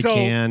 Yeah, they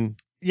can.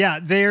 Yeah,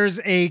 there's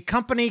a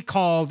company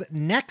called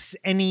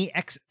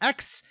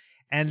NextNexX.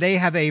 And they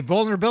have a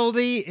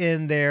vulnerability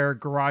in their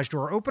garage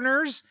door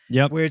openers,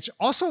 which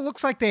also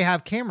looks like they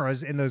have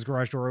cameras in those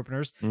garage door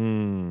openers.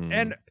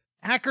 And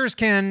hackers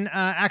can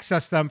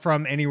access them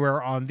from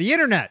anywhere on the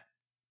internet.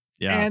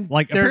 Yeah, and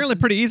like apparently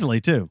pretty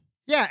easily too.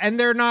 Yeah, and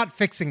they're not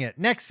fixing it.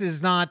 Nex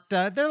is not,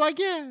 they're like,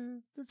 yeah,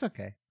 it's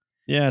okay.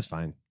 Yeah, it's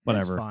fine.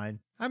 Whatever. It's fine.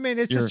 I mean,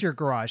 it's just your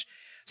garage.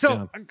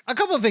 So a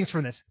couple of things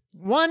from this.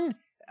 One,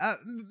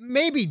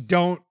 maybe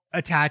don't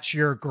attach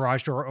your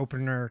garage door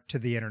opener to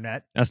the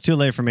internet. That's too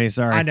late for me.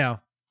 Sorry. I know.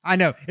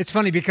 It's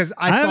funny because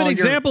I have saw an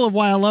example of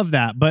why I love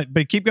that, but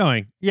keep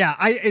going. Yeah,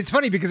 it's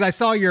funny because I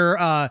saw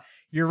your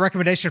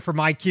recommendation for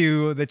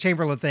MyQ, the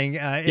Chamberlain thing,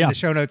 in the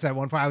show notes at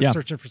one point. I was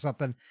searching for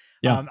something.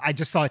 I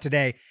just saw it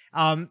today.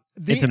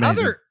 It's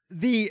amazing.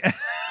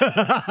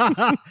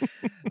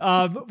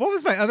 What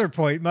was my other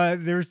point?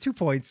 There was 2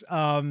 points.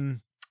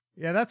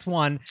 Yeah, that's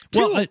one.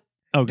 Well,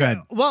 oh, go ahead.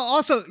 Well,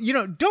 also, you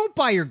know, don't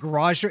buy your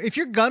garage door. If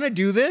you're going to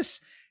do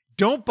this,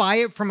 don't buy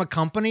it from a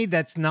company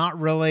that's not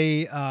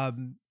really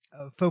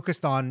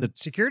focused on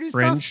security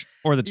fringe stuff.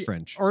 Or that's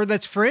fringe. Or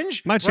that's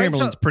fringe. My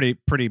Chamberlain's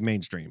pretty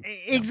mainstream.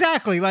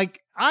 Exactly.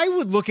 Like I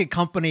would look at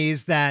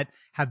companies that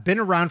have been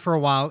around for a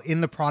while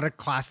in the product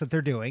class that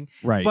they're doing.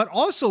 Right. But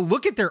also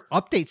look at their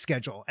update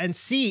schedule and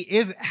see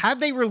have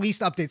they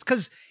released updates?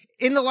 Because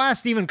in the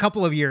last even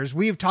couple of years,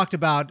 we've talked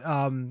about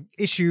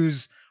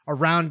issues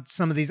around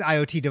some of these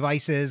IoT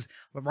devices,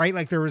 right?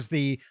 Like there was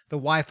the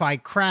Wi-Fi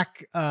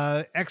crack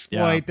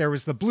exploit. There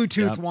was the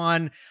Bluetooth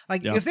one.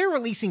 Like if they're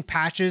releasing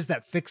patches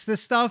that fix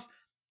this stuff,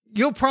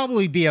 you'll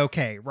probably be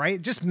okay,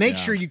 right? Just make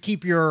sure you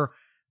keep your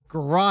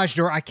garage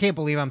door. I can't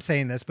believe I'm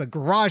saying this, but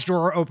garage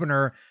door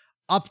opener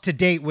up to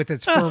date with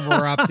its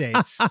firmware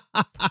updates.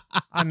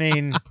 I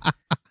mean,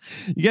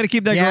 you got to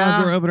keep that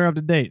garage door opener up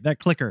to date. That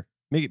clicker,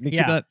 keep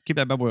that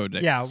bad boy up to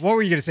date. Yeah. What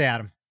were you going to say,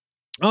 Adam?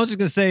 I was just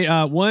gonna say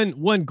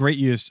one great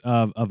use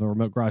of a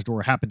remote garage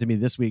door happened to me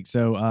this week.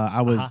 So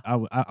I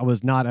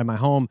was not at my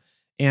home,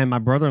 and my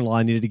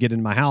brother-in-law needed to get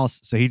into my house,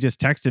 so he just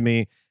texted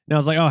me, and I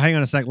was like, "Oh, hang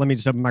on a sec, let me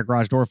just open my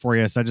garage door for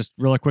you." So I just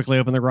really quickly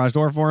opened the garage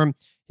door for him.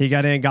 He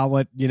got in, got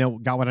what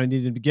I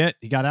needed him to get.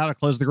 He got out, I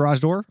closed the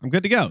garage door. I'm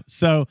good to go.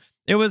 So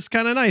it was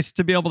kind of nice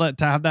to be able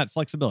to have that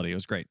flexibility. It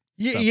was great.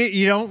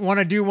 You don't want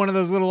to do one of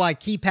those little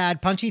like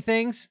keypad punchy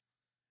things?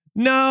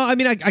 No, I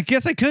mean, I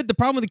guess I could. The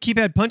problem with the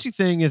keypad punchy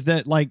thing is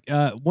that, like,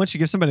 once you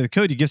give somebody the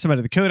code, you give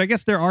somebody the code. I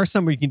guess there are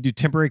some where you can do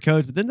temporary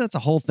codes, but then that's a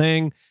whole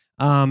thing.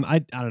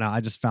 I don't know.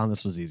 I just found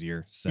this was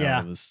easier, so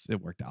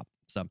it worked out.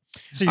 So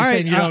you're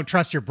saying you don't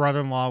trust your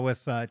brother-in-law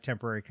with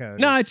temporary code?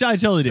 No, I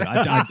totally do.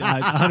 I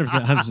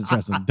 100%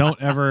 trust him. Don't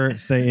ever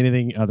say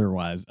anything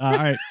otherwise. All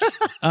right.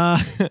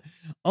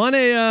 On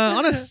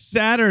a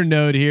sadder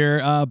note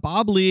here,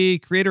 Bob Lee,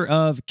 creator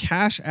of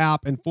Cash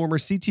App and former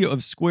CTO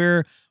of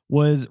Square,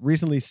 was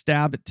recently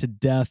stabbed to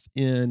death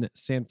in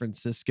San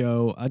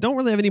Francisco. I don't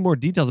really have any more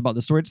details about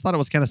the story. I just thought it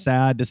was kind of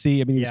sad to see.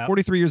 I mean, he was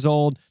 43 years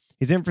old.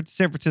 He's in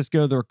San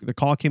Francisco. The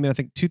call came in, I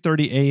think,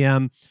 2:30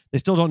 a.m. They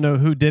still don't know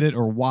who did it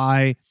or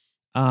why.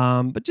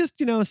 But just,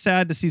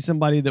 sad to see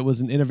somebody that was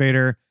an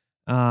innovator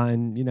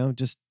and,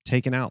 just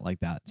taken out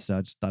like that. So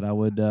I just thought I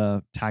would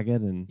tag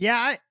it. And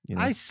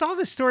I saw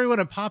the story when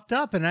it popped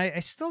up, and I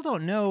still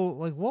don't know,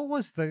 like, what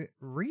was the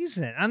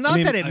reason? And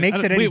not that it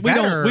makes it any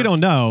better. We don't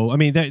know. I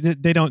mean,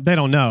 they don't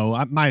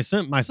know. My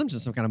assumption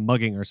is some kind of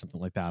mugging or something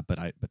like that, but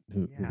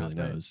who really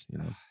knows?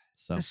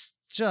 So it's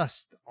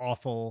just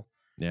awful.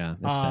 Yeah,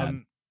 it's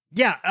sad.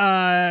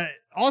 Yeah,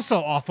 also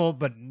awful,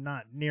 but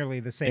not nearly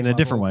the same. In a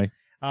different way.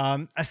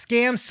 A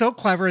scam so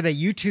clever that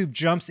YouTube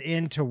jumps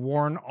in to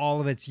warn all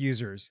of its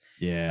users.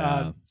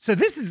 Yeah. So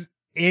this is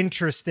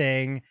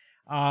interesting.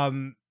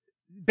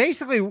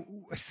 Basically,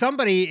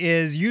 somebody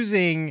is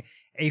using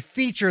a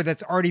feature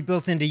that's already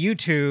built into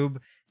YouTube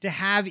to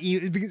have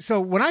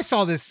so when I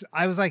saw this,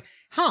 I was like,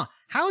 how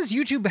does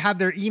YouTube have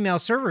their email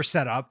server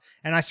set up?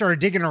 And I started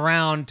digging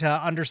around to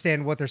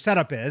understand what their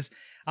setup is.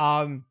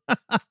 And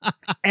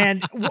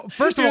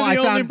first of all, the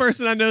only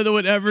person I know that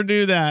would ever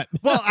do that.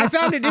 Well, I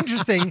found it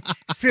interesting.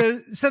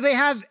 So they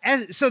have,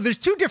 so there's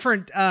two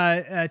different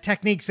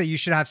techniques that you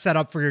should have set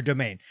up for your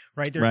domain,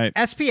 right? There's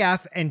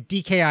SPF and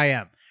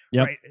DKIM.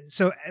 Yep. Right.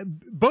 So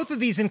both of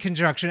these in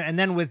conjunction, and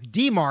then with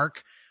DMARC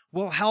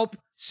will help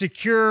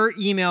secure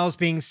emails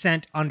being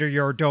sent under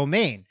your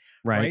domain.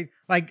 Right.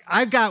 Like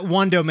I've got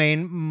one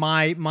domain,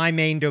 my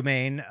main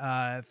domain,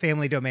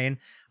 family domain,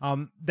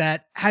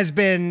 that has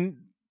been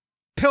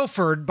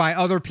pilfered by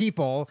other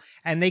people,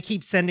 and they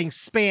keep sending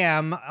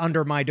spam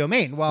under my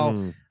domain.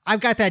 Well,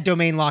 I've got that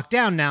domain locked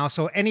down now,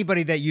 so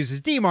anybody that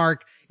uses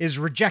DMARC is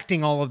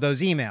rejecting all of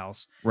those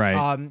emails.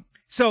 Right.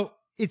 So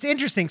it's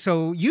interesting.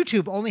 So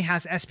YouTube only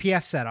has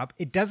SPF set up.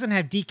 It doesn't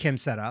have DKIM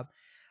set up,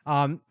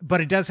 but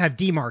it does have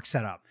DMARC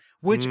set up,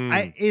 which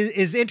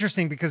is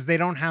interesting because they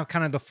don't have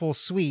kind of the full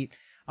suite.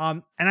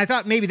 And I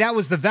thought maybe that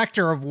was the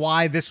vector of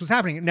why this was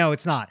happening. No,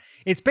 it's not.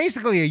 It's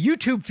basically a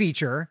YouTube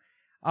feature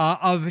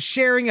of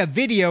sharing a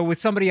video with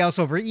somebody else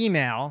over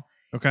email.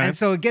 Okay. And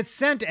so it gets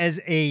sent as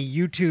a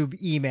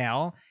YouTube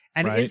email.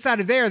 And inside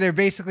of there, they're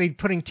basically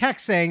putting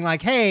text saying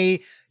like,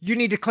 hey, you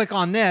need to click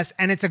on this.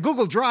 And it's a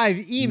Google Drive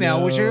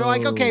email, which you're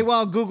like, okay,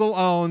 well, Google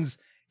owns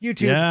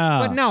YouTube. Yeah.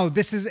 But no,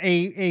 this is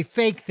a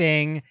fake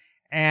thing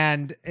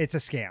and it's a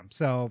scam.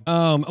 So,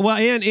 well,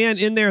 and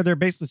in there, they're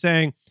basically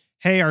saying,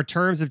 hey, our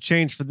terms have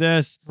changed for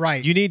this.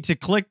 Right. You need to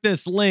click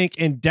this link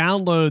and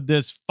download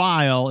this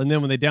file. And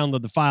then when they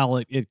download the file,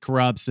 it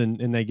corrupts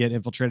and they get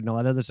infiltrated and all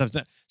that other stuff.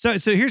 So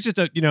here's just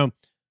a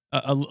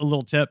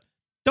little tip.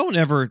 Don't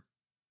ever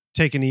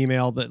take an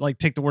email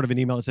take the word of an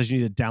email that says you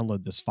need to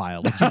download this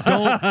file.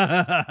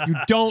 Like you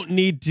don't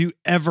need to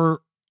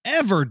ever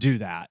do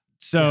that.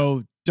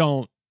 So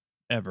don't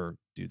ever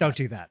do that. Don't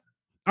do that.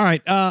 All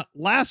right.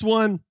 Last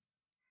one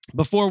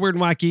before Weird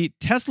and Wacky.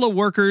 Tesla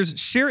workers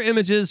share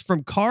images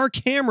from car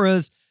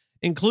cameras,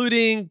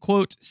 including,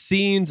 quote,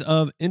 scenes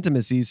of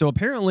intimacy. So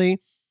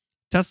apparently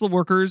Tesla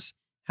workers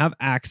have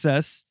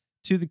access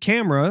to the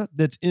camera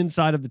that's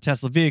inside of the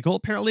Tesla vehicle.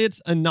 Apparently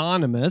it's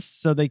anonymous,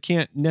 so they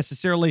can't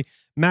necessarily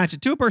match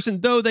it to a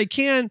person, though they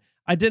can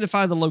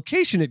identify the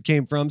location it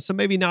came from. So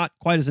maybe not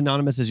quite as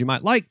anonymous as you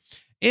might like.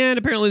 And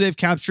apparently they've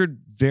captured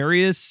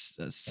various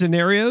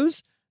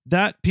scenarios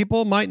that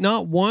people might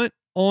not want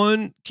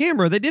on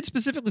camera. They did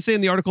specifically say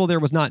in the article there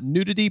was not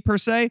nudity per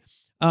se,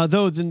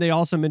 though then they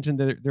also mentioned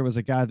that there was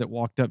a guy that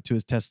walked up to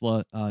his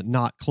Tesla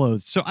not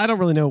clothed. So I don't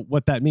really know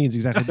what that means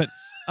exactly,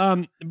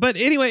 but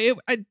anyway,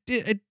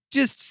 it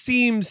just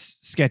seems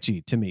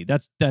sketchy to me.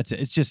 That's it.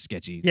 It's just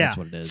sketchy. Yeah. That's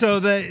what it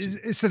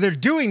is. So they're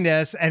doing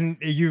this, and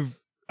you've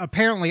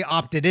apparently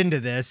opted into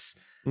this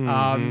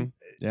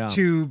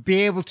to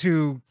be able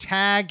to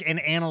tag and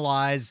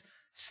analyze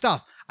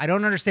stuff. I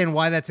don't understand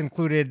why that's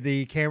included.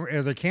 The camera,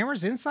 are there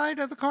cameras inside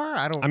of the car?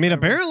 I mean,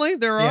 apparently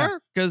there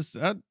are, because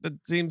it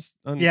seems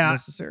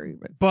unnecessary.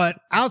 But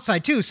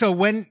outside too. So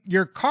when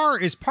your car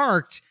is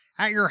parked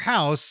at your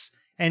house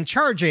and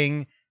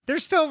charging, they're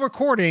still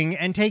recording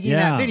and taking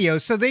that video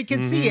so they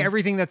can see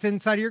everything that's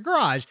inside of your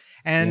garage.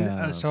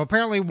 And so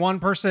apparently one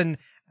person,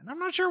 and I'm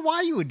not sure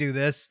why you would do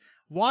this,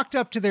 walked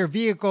up to their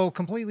vehicle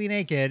completely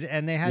naked,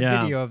 and they had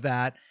video of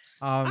that.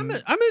 I'm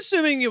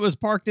assuming it was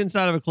parked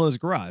inside of a closed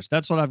garage.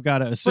 That's what I've got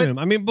to assume.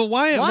 But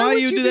why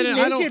you do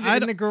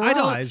that? In the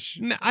garage?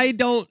 I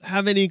don't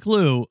have any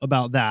clue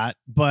about that.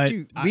 But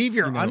you leave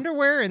your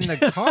underwear in the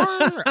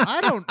car? I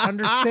don't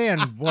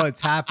understand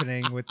what's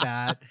happening with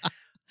that.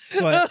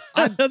 But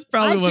that's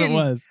probably what it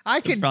was.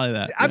 It's probably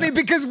that. I mean,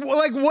 because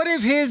like, what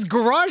if his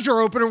garage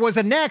door opener was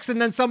a Nex,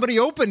 and then somebody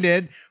opened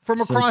it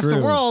from across the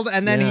world,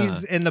 and then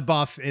he's in the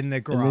buff in the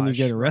garage, and then you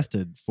get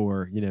arrested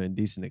for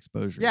indecent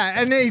exposure. Yeah,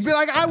 and he'd be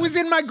like, "I was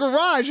in my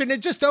garage, and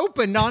it just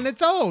opened on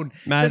its own."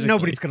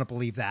 Nobody's gonna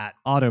believe that.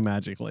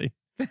 Auto-magically.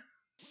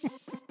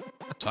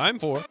 Time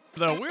for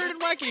the Weird and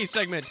Wacky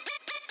segment.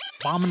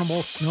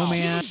 Abominable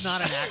snowman. He's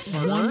not an axe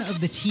murderer. One of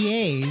the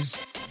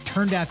TAs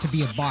turned out to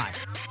be a bot.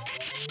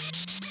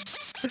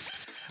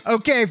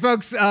 Okay,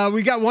 folks,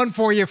 we got one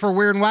for you for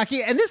Weird and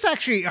Wacky. And this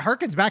actually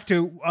harkens back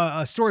to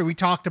a story we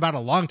talked about a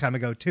long time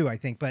ago, too, I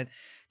think. But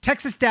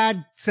Texas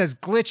dad says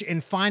glitch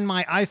in Find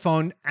My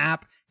iPhone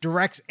app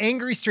directs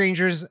angry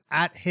strangers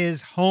at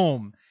his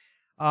home.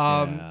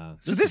 So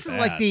this is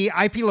like the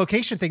IP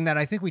location thing that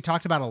I think we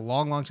talked about a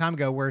long, long time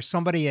ago, where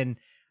somebody I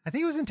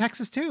think it was in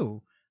Texas,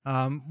 too,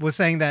 was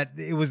saying that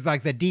it was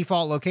like the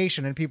default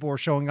location and people were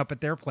showing up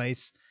at their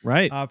place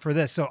for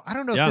this. So I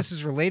don't know if this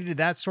is related to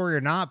that story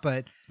or not,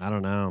 but I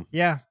don't know.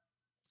 Yeah.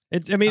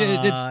 It's too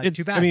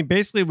bad. I mean,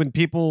 basically when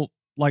people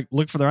like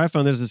look for their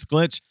iPhone, there's this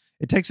glitch.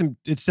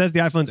 It says the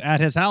iPhone's at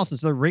his house. And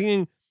so they're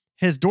ringing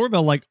his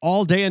doorbell like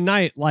all day and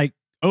night, like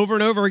over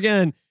and over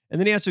again. And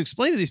then he has to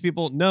explain to these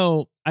people,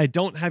 no, I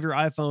don't have your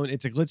iPhone.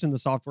 It's a glitch in the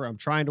software. I'm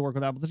trying to work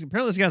with that. But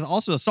apparently this guy's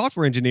also a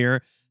software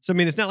engineer. So, I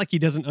mean, it's not like he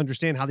doesn't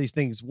understand how these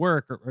things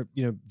work or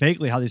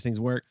vaguely how these things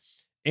work.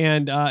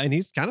 And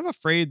he's kind of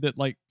afraid that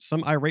like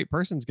some irate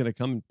person's going to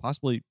come and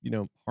possibly,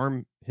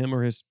 harm him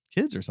or his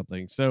kids or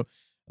something. So,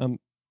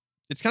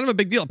 it's kind of a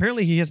big deal.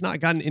 Apparently he has not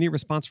gotten any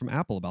response from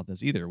Apple about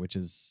this either, which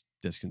is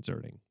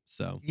disconcerting.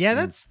 So yeah,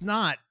 that's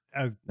not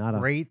a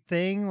great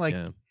thing. Like,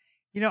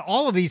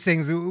 all of these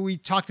things we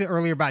talked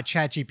earlier about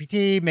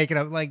ChatGPT, making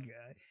up like,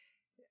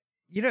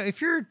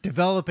 if you're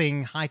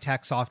developing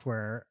high-tech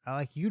software,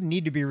 like you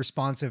need to be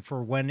responsive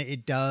for when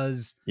it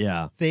does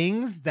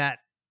things that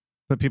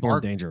put people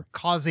in danger,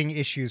 causing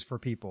issues for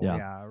people.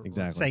 Yeah,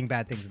 exactly. Saying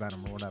bad things about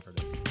them or whatever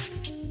it is.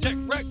 Tech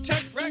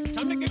wreck,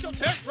 time to get your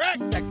tech wreck.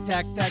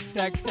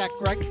 Tech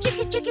wreck.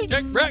 Chicky.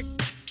 Tech wreck.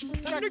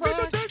 Time to get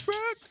your tech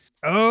wreck.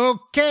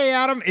 Okay,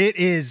 Adam, it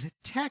is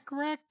tech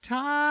wreck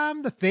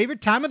time, the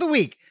favorite time of the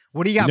week.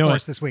 What do you got for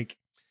us this week?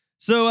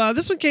 So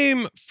this one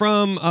came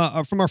from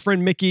our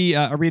friend Mickey.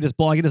 I read his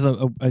blog. He does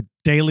a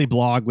daily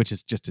blog, which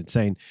is just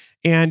insane.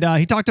 And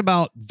he talked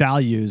about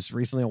values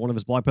recently on one of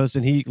his blog posts,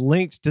 and he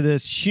linked to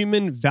this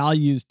human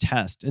values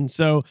test. And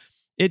so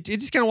it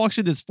just kind of walks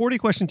through this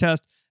 40-question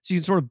test so you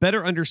can sort of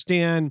better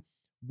understand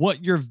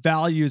what your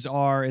values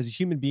are as a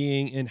human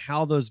being and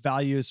how those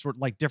values sort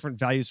of like different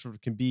values sort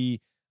of can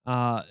be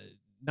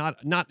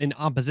not in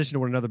opposition to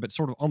one another, but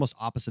sort of almost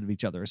opposite of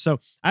each other. So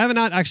I have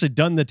not actually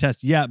done the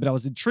test yet, but I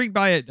was intrigued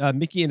by it.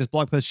 Mickey in his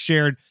blog post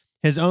shared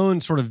his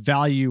own sort of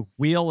value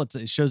wheel.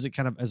 It shows it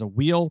kind of as a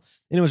wheel.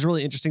 And it was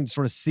really interesting to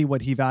sort of see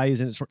what he values.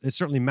 And it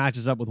certainly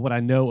matches up with what I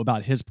know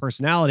about his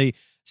personality.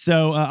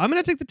 So I'm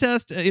going to take the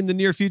test in the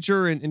near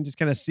future and just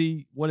kind of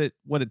see what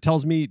it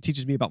tells me,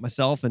 teaches me about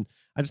myself. And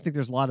I just think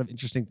there's a lot of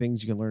interesting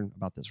things you can learn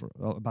about this,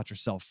 about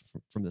yourself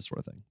from this sort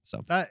of thing.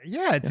 So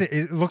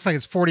it looks like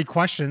it's 40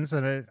 questions,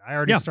 and I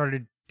already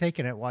started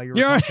taking it while you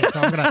were talking. So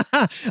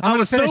I'm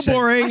gonna so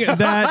boring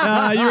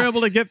that you were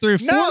able to get through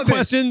four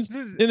questions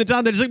in the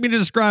time that it took me to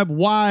describe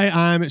why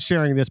I'm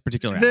sharing this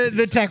particular.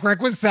 The tech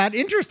rec was that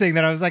interesting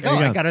that I was like,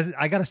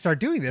 I gotta start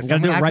doing this. I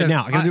gotta do it right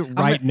now. I gotta do it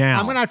right now.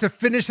 I'm gonna have to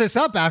finish this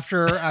up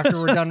after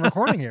we're done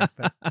recording here.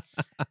 But.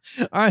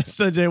 All right,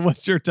 Sanjay,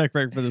 what's your tech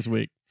rec for this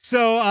week?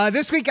 So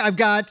this week I've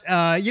got,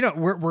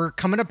 we're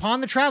coming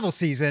upon the travel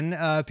season.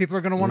 People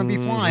are going to want to be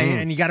flying,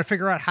 and you got to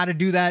figure out how to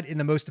do that in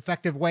the most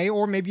effective way,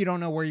 or maybe you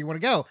don't know where you want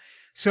to go.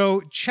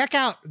 So check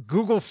out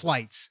Google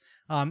Flights.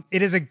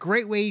 It is a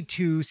great way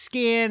to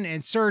scan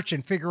and search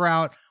and figure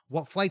out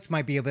what flights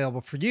might be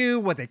available for you,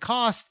 what they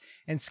cost,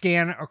 and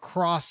scan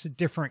across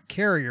different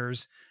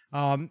carriers,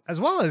 as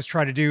well as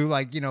try to do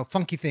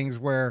funky things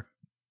where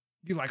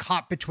you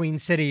hop between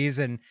cities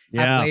and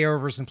have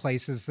layovers in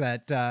places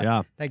that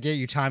that get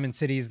you time in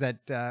cities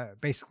that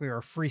basically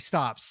are free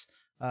stops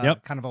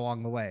kind of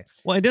along the way.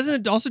 Well, it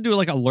doesn't also do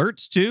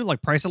alerts too,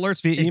 like price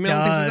alerts via email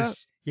and things like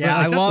that? Yeah,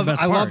 I love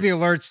the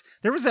alerts.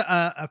 There was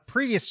a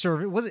previous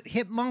service. Was it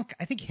Hipmunk?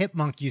 I think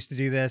Hipmunk used to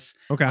do this.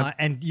 Okay.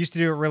 And used to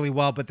do it really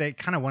well, but they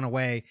kind of went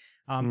away.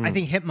 I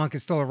think Hipmunk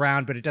is still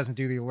around, but it doesn't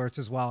do the alerts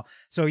as well.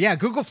 So yeah,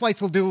 Google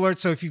Flights will do alerts.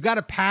 So if you've got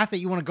a path that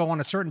you want to go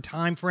on a certain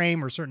time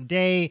frame or a certain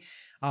day,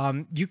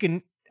 you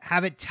can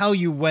have it tell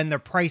you when the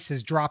price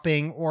is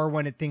dropping or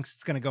when it thinks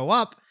it's going to go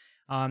up,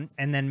 and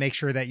then make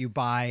sure that you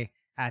buy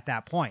at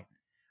that point.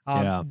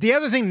 The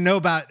other thing to know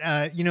about,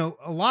 a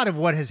lot of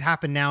what has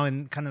happened now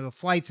in kind of the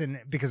flights and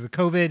because of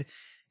COVID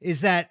is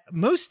that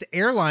most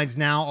airlines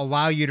now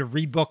allow you to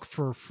rebook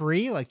for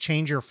free, like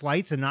change your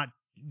flights and not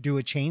do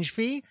a change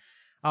fee.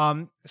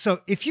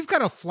 So if you've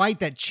got a flight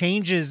that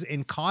changes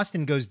in cost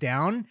and goes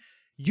down,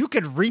 you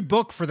could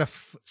rebook for the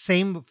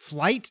same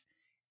flight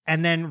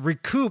and then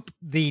recoup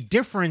the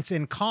difference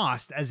in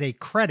cost as a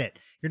credit.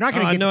 You're not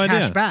going to get the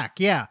cash back.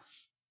 Yeah.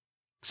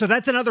 So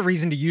that's another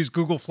reason to use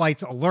Google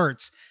Flights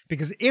alerts,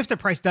 because if the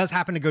price does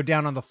happen to go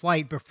down on the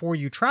flight before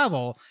you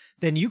travel,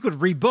 then you could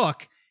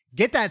rebook,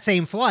 get that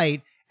same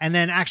flight, and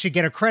then actually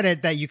get a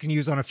credit that you can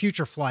use on a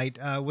future flight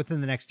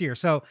within the next year.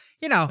 So,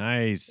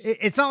 nice.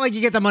 It's not like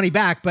you get the money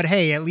back, but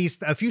hey, at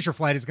least a future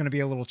flight is going to be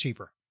a little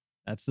cheaper.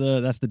 That's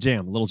the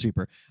jam, a little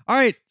cheaper. All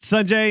right,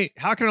 Sanjay,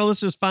 how can our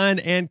listeners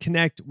find and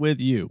connect with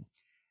you?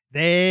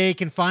 They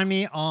can find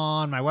me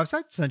on my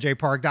website,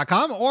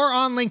 sanjaypark.com, or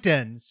on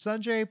LinkedIn,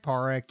 Sanjay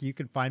Parekh. You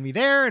can find me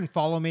there and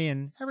follow me.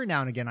 And every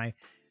now and again, I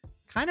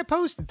kind of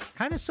post. It's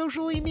kind of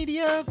socially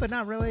media, but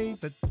not really,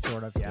 but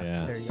sort of.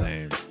 Yeah, there you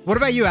same. Go. What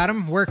about you,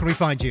 Adam? Where can we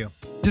find you?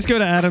 Just go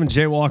to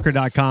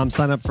adamjwalker.com,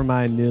 sign up for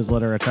my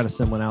newsletter. I try to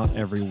send one out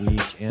every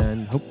week,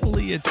 and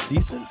hopefully it's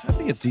decent. I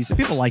think it's decent.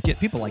 People like it.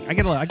 I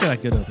get a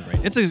good open rate.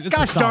 It's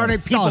gosh darn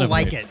it, people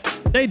like it.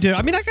 They do.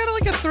 I mean, I got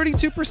a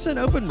 32%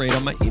 open rate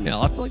on my email.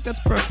 I feel like that's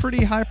a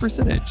pretty high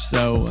percentage.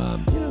 So,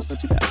 it's not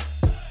too bad.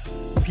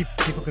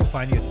 People can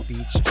find you at the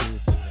beach too.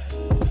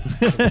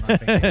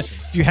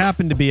 If you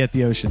happen to be at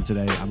the ocean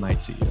today, I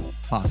might see you,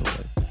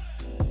 possibly.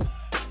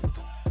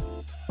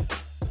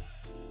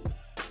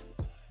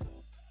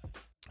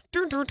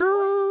 Dun, dun,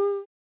 dun.